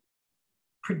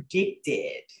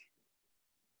predicted,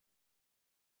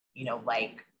 you know,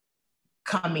 like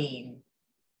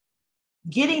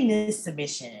getting this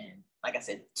submission, like I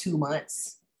said, 2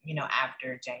 months, you know,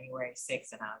 after January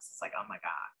 6th, and I was just like, oh my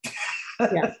God.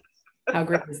 Yeah. How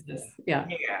great is this? Yeah.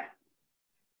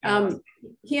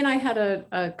 He and I had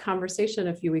a conversation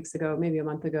a few weeks ago, maybe a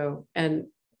month ago, and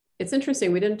it's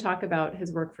interesting. We didn't talk about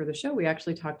his work for the show. We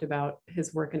actually talked about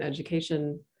his work in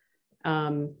education.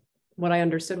 What I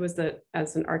understood was that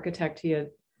as an architect, he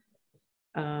had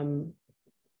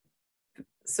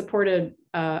supported,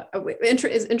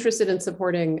 is interested in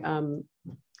supporting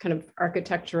kind of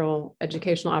architectural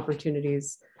educational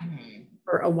opportunities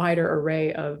for a wider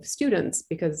array of students,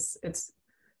 because it's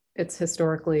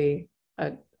historically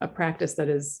a practice that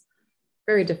is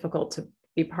very difficult to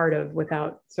be part of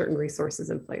without certain resources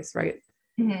in place, right?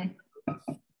 Yeah.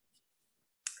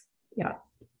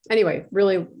 Anyway,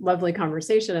 really lovely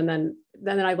conversation. And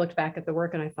then I looked back at the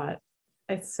work and I thought,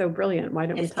 it's so brilliant. Why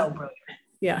don't we talk? So brilliant.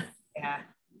 Yeah.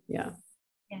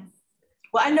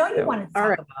 Well, I know you wanted to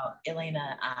talk about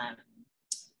Elena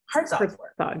Herzog's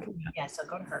work. Yeah, so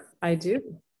go to her. I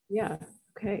do. Yeah.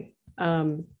 Okay.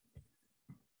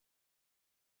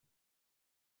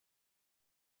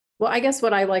 Well, I guess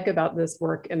what I like about this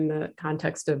work in the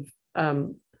context of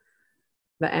the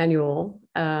annual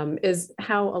is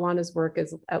how Alana's work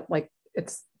is like,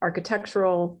 it's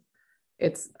architectural.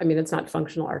 It's not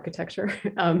functional architecture.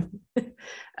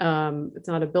 It's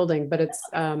not a building, but it's,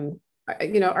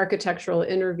 architectural,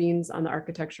 intervenes on the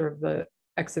architecture of the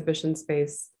exhibition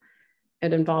space.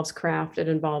 It involves craft. It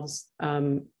involves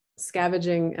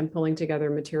scavenging and pulling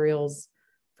together materials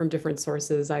from different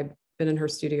sources. I've been in her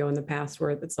studio in the past where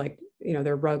it's like,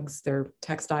 they're rugs, they're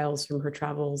textiles from her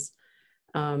travels.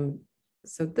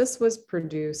 So this was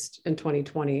produced in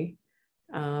 2020.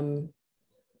 I'm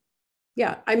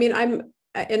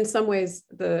in some ways,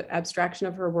 the abstraction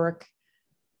of her work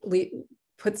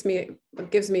gives me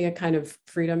a kind of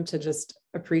freedom to just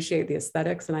appreciate the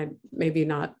aesthetics, and I'm maybe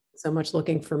not so much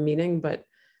looking for meaning, but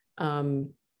a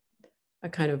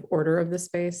kind of order of the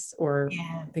space, or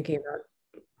thinking about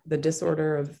the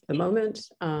disorder of the moment.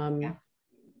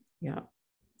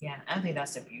 Yeah, I think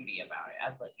that's the beauty about it. I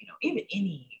look, even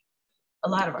a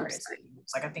lot of artists,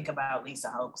 like I think about Lisa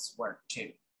Hoke's work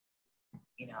too,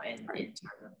 in terms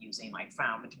of using like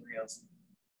found materials,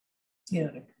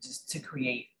 just to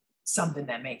create something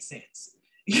that makes sense.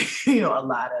 A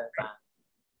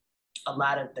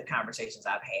lot of the conversations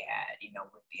I've had,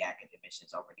 with the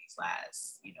academicians over these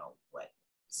last,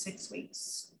 6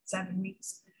 weeks, 7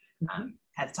 weeks,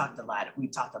 have talked a lot.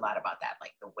 We've talked a lot about that,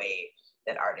 like the way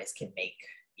that artists can make,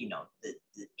 the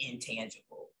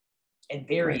intangible and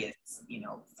various,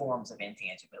 forms of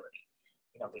intangibility,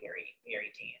 very,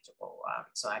 very tangible.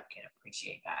 So I can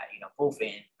appreciate that, both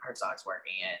in Herzog's work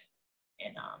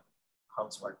and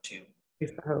Hoke's work too.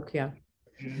 Hoke, yeah.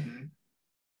 Mm-hmm.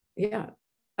 Yeah.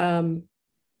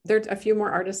 There's a few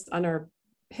more artists on our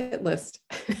hit list.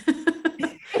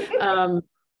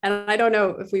 And I don't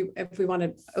know if we want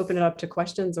to open it up to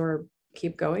questions or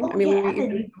keep going. I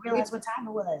didn't realize what time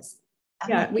it was.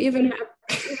 We even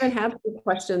have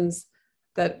questions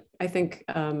that I think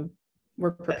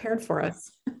were prepared for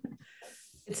us.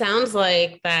 It sounds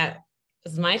like that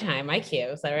is my time, my cue.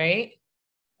 Is that right?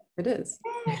 It is.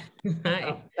 Hi.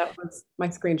 Oh, that was, my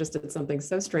screen just did something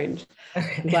so strange.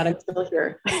 Okay. I'm glad I'm still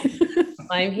here.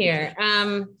 I'm here.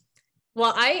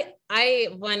 Well,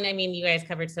 you guys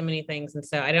covered so many things, and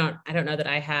so I don't know that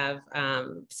I have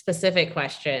specific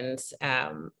questions,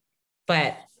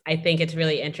 but I think it's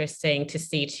really interesting to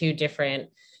see two different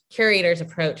curators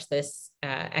approach this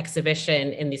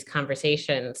exhibition in these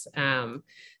conversations.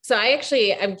 So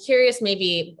I'm curious,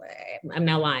 maybe, I'm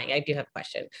now lying, I do have a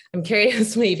question. I'm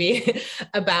curious maybe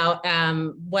about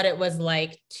what it was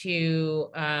like to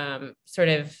sort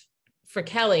of, for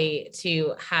Kelli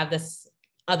to have this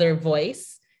other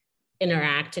voice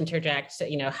interject,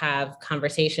 have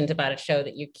conversations about a show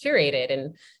that you curated,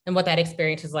 and what that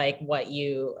experience is like, what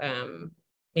you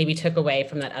maybe took away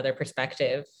from that other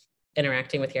perspective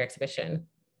interacting with your exhibition.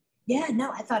 Yeah,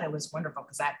 no, I thought it was wonderful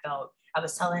because I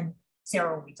was telling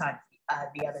Sara when we talked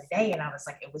the other day, and I was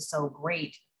like, it was so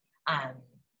great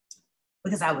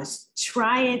because I was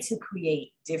trying to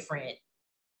create different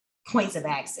points of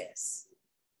access,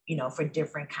 for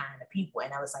different kind of people.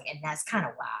 And I was like, and that's kind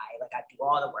of why, like, I do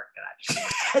all the work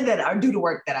that I do, do the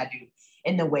work that I do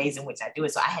in the ways in which I do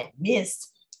it. So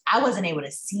I wasn't able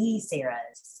to see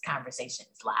Sarah's conversations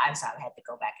live, so I had to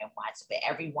go back and watch it. But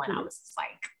everyone, I was just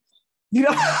like,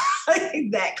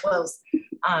 that close.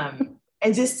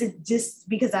 And just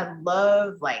because I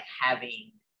love like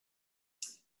having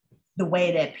the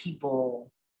way that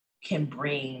people can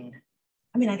bring,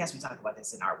 I guess we talk about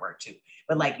this in our work too,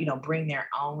 but like, bring their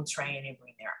own training,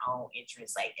 bring their own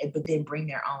interests, but then bring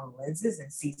their own lenses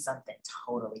and see something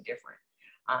totally different.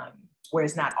 Where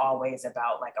it's not always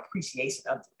about like appreciation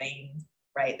of the thing,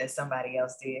 right, that somebody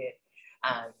else did.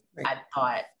 Right. I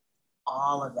thought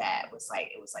all of that was like,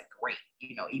 it was like great,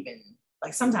 even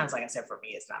like sometimes, like I said, for me,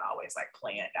 it's not always like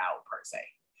planned out per se,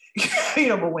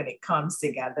 but when it comes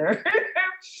together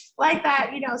like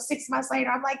that, 6 months later,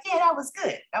 I'm like, yeah, that was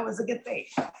good. That was a good thing.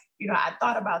 I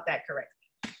thought about that correctly.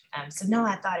 So no,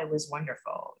 I thought it was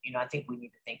wonderful. I think we need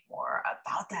to think more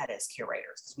about that as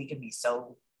curators, because we can be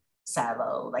so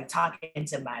silo, like talking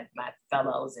to my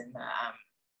fellows in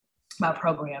my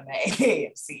program at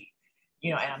AAMC,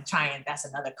 and I'm trying, that's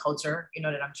another culture,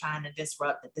 that I'm trying to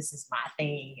disrupt, that this is my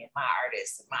thing and my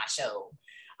artist and my show,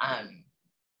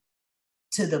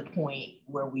 to the point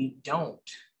where we don't,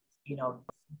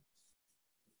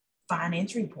 find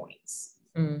entry points,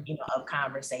 of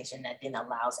conversation that then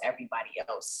allows everybody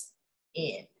else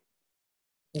in.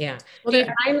 Yeah.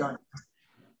 Well,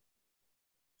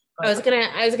 I was gonna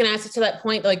ask you to that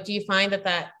point, like, do you find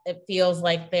that it feels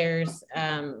like there's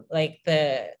like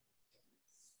the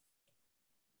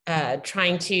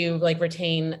trying to like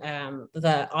retain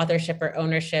the authorship or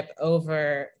ownership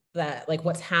over that, like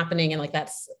what's happening, and like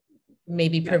that's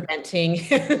maybe preventing,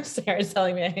 Sarah's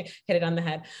telling me I hit it on the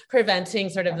head, preventing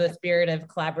sort of the spirit of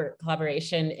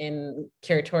collaboration in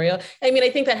curatorial. I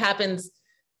think that happens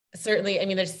certainly.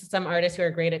 There's some artists who are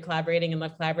great at collaborating and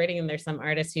love collaborating, and there's some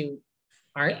artists who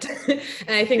aren't. And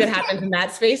I think that happens in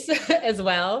that space as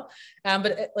well.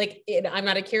 But I'm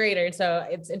not a curator, so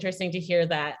it's interesting to hear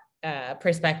that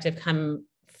perspective come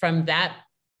from that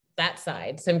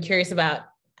side. So I'm curious about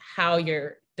how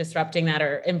you're disrupting that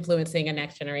or influencing a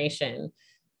next generation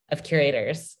of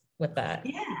curators with that.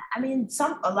 Yeah,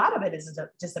 a lot of it is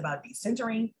just about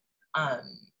decentering,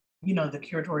 the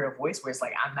curatorial voice, where it's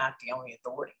like, I'm not the only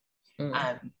authority.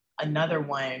 Another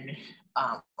one,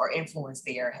 or influence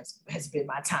there has been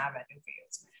my time at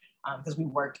Newfields, because we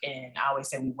work I always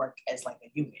say we work as like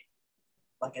a unit,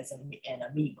 like as an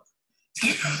amoeba,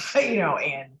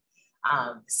 and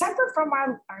Separate from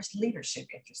our leadership,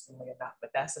 interestingly enough,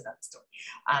 but that's another story.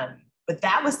 But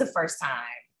that was the first time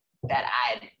that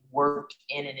I'd worked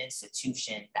in an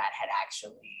institution that had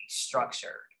actually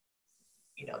structured,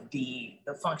 you know, the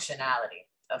functionality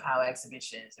of how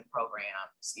exhibitions and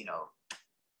programs, you know,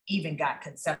 even got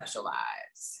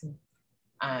conceptualized.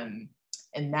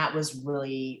 And that was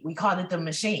really, we called it the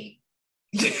machine,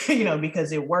 you know,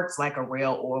 because it works like a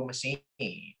real oil machine.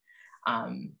 We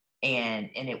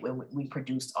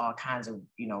produced all kinds of,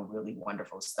 you know, really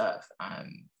wonderful stuff,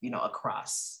 you know,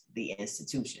 across the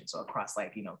institution. So across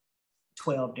like, you know,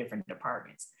 12 different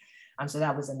departments. So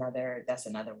that's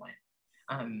another one.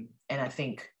 And I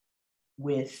think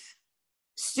with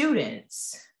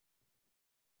students,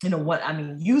 you know what, I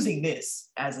mean, using this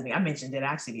as I mentioned it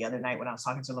actually the other night when I was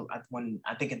talking to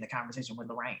I think in the conversation with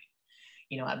Lorraine,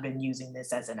 you know, I've been using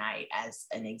this as an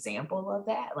example of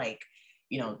that. Like,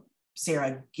 you know,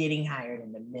 Sara getting hired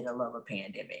in the middle of a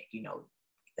pandemic, you know,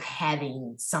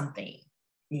 having something,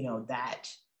 you know, that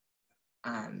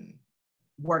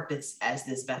worked as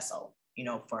this vessel, you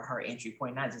know, for her entry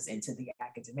point, not just into the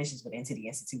academicians, but into the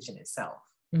institution itself.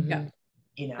 Mm-hmm. Yeah.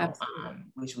 You know,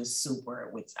 which was super,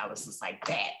 which I was just like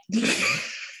that,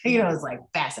 you know, it's like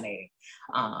fascinating.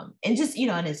 And just, you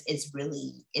know, and it's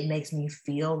really, it makes me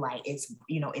feel like it's,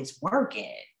 you know, it's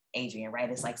working, Adrienne, right?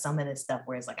 It's like some of this stuff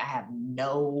where it's like, I have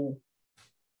no,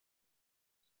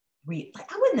 like,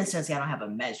 I wouldn't necessarily say I don't have a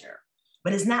measure,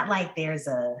 but it's not like there's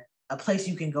a place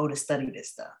you can go to study this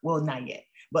stuff. Well, not yet,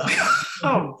 but,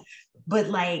 but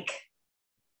like,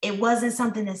 it wasn't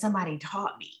something that somebody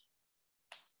taught me.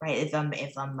 Right, if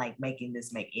I'm like making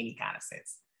this make any kind of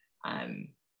sense,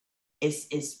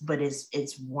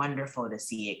 it's wonderful to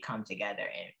see it come together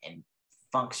and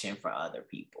function for other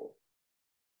people,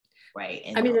 right?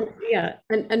 And I mean, yeah,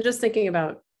 and just thinking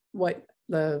about what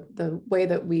the way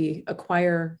that we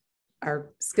acquire our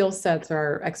skill sets or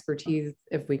our expertise,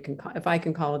 if I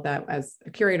can call it that, as a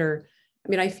curator. I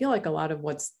mean, I feel like a lot of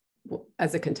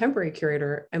as a contemporary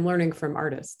curator, I'm learning from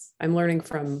artists. I'm learning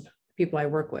from people I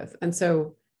work with, and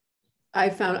so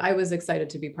I was excited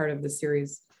to be part of this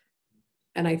series.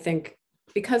 And I think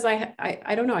because I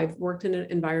don't know, I've worked in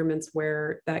environments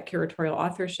where that curatorial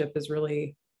authorship is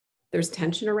really, there's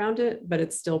tension around it, but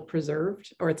it's still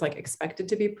preserved, or it's like expected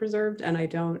to be preserved. And I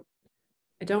don't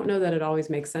know that it always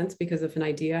makes sense, because if an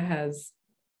idea has,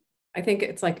 I think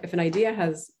it's like if an idea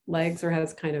has legs or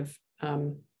has kind of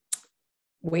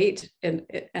weight and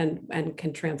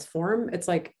can transform, it's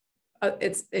like,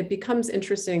 it becomes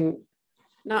interesting,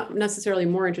 not necessarily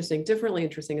more interesting, differently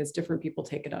interesting as different people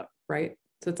take it up, right?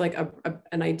 So it's like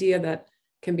an idea that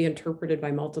can be interpreted by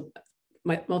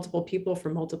multiple people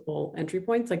from multiple entry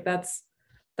points. Like that's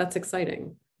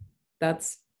exciting.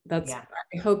 That's yeah.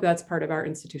 I hope that's part of our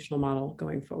institutional model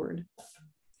going forward.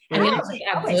 I mean,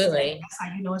 absolutely. That's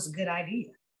how you know it's a good idea.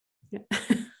 Yeah.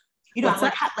 You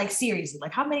know, like seriously,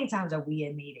 like how many times are we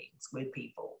in meetings with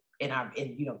people in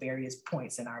you know, various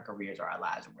points in our careers or our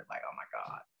lives, and we're like, oh my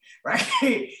God,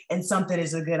 right? And something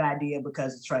is a good idea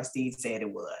because the trustees said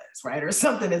it was, right? Or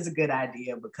something is a good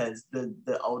idea because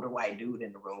the older white dude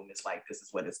in the room is like, this is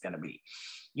what it's gonna be,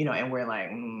 you know, and we're like,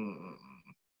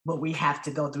 but we have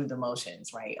to go through the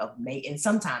motions, right? And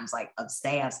sometimes like of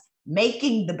staffs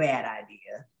making the bad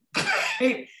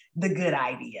idea, the good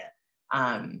idea,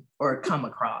 or come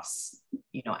across,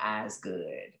 you know, as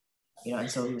good. You know,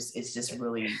 and so it's just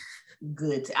really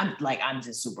good. I'm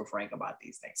just super frank about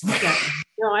these things. Yeah.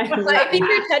 No, I think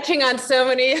you're touching on so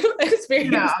many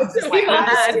experiences. Yeah, like,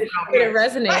 it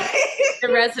resonates. It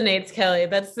resonates, Kelly.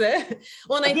 That's the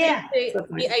well. And I think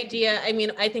the idea. I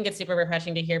mean, I think it's super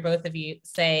refreshing to hear both of you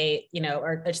say, you know,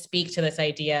 or speak to this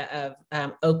idea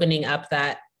of opening up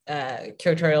that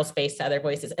curatorial space to other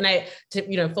voices. And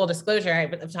you know, full disclosure,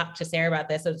 I've talked to Sara about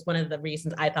this. It's one of the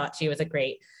reasons I thought she was a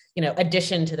great, you know,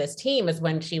 addition to this team, is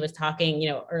when she was talking, you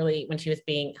know, early when she was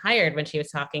being hired, when she was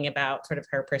talking about sort of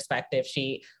her perspective,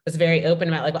 she was very open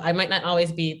about like, well, I might not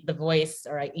always be the voice,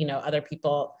 or, you know, other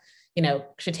people, you know,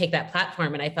 should take that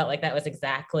platform. And I felt like that was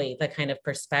exactly the kind of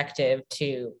perspective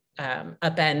to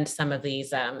upend some of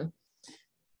these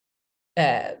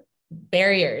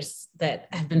barriers that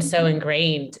have been so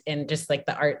ingrained in just like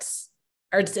the arts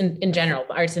in general,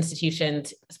 arts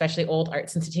institutions, especially old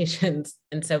arts institutions.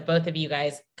 And so both of you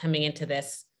guys coming into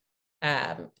this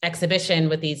exhibition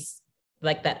with these,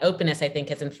 like that openness, I think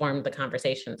has informed the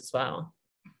conversations as well.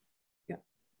 Yeah.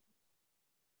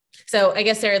 So I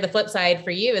guess, Sara, the flip side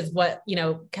for you is what, you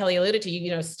know, Kelly alluded to,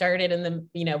 you know, started in the,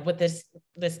 you know, with this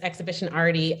exhibition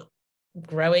already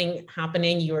growing,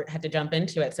 happening, you had to jump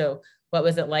into it. So what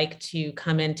was it like to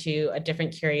come into a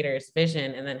different curator's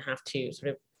vision and then have to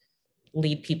sort of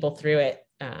lead people through it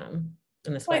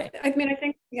in this way. I mean,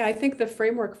 I think the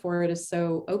framework for it is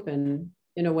so open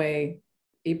in a way,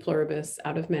 e pluribus,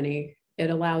 out of many. It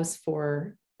allows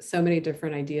for so many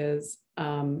different ideas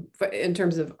in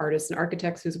terms of artists and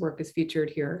architects whose work is featured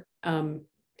here.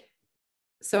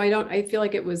 So I feel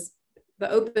like the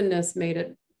openness made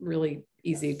it really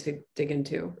easy to dig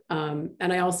into.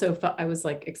 And I also felt, I was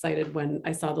like excited when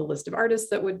I saw the list of artists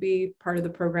that would be part of the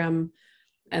program.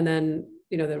 And then,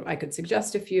 that I could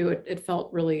suggest a few. It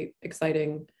felt really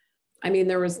exciting. I mean,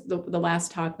 there was the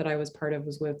last talk that I was part of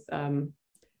was with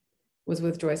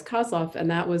Joyce Kozloff. And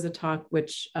that was a talk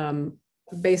which,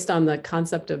 based on the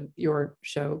concept of your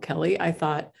show, Kelly, I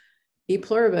thought e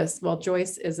pluribus, well,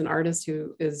 Joyce is an artist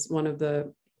who is one of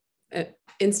the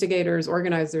instigators,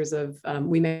 organizers of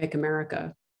We Make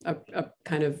America, a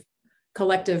kind of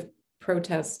collective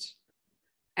protest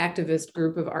activist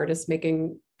group of artists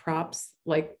making props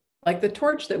like the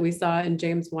torch that we saw in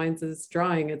James Wines's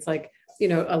drawing. It's like,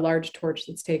 a large torch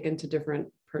that's taken to different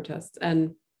protests.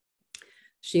 And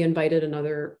she invited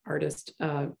another artist,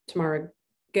 Tamara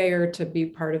Gayer, to be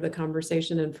part of the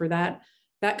conversation. And for that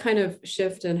kind of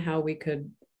shift in how we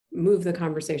could move the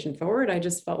conversation forward, I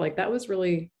just felt like that was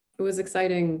really, it was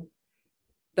exciting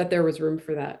that there was room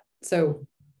for that. So,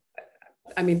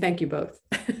 I mean, thank you both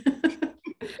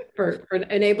for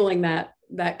enabling that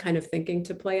kind of thinking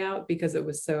to play out, because it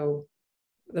was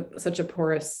such a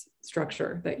porous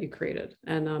structure that you created.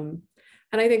 And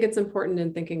I think it's important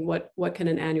in thinking what can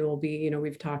an annual be.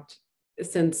 We've talked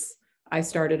since I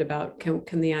started about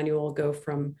can the annual go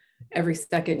from every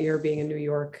second year being in New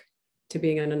York to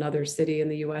being in another city in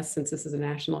the US, since this is a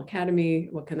National Academy.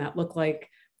 What can that look like?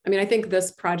 I mean, I think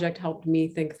this project helped me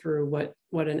think through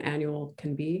what an annual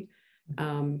can be,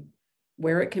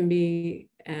 where it can be,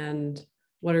 and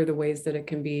what are the ways that it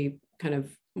can be kind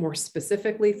of more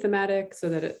specifically thematic, so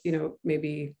that it,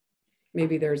 maybe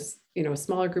there's, a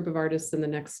smaller group of artists and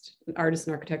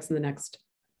architects in the next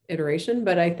iteration.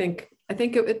 But I think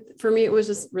for me, it was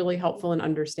just really helpful in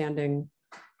understanding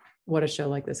what a show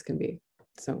like this can be.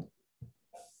 So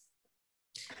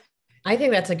I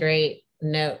think that's a great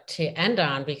note to end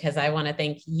on, because I want to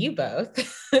thank you both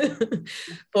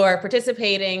for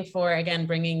participating, for again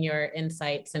bringing your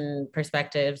insights and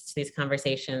perspectives to these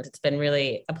conversations. It's been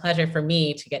really a pleasure for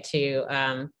me to get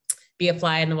to be a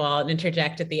fly on the wall and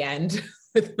interject at the end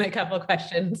with my couple of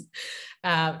questions.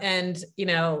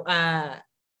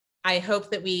 I hope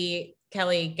that we,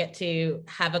 Kelly, get to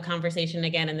have a conversation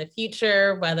again in the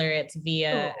future, whether it's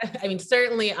via,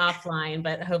 certainly offline,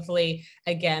 but hopefully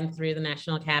again through the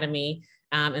National Academy.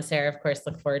 And Sara, of course,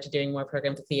 look forward to doing more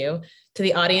programs with you. To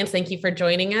the audience, thank you for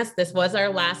joining us. This was our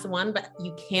last one, but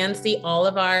you can see all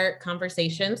of our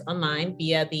conversations online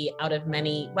via the Out of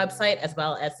Many website, as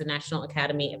well as the National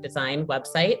Academy of Design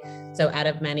website. So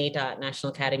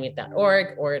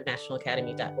outofmany.nationalacademy.org or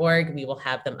nationalacademy.org. We will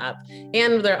have them up,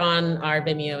 and they're on our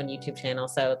Vimeo and YouTube channel.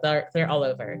 So they're all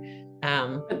over.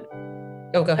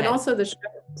 Go ahead. And also the show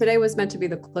today was meant to be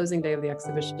the closing day of the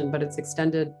exhibition, but it's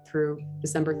extended through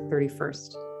December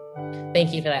 31st.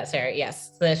 Thank you for that, Sara. Yes,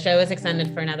 the show is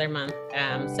extended for another month.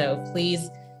 So please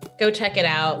go check it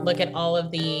out. Look at all of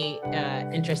the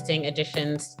interesting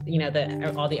additions,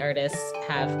 that all the artists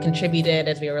have contributed,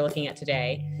 as we were looking at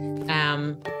today.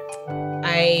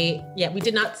 We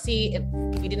did not see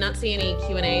any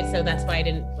Q&A, so that's why I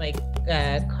didn't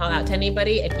call out to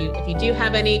anybody. If you do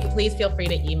have any, please feel free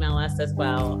to email us as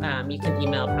well. You can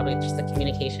email probably just the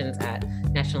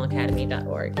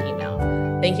communications@nationalacademy.org email.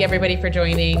 Thank you everybody for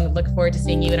joining. Look forward to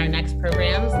seeing you in our next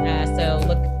programs. So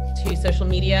look to social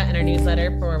media and our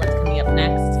newsletter for what's coming up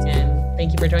next. And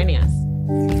thank you for joining us.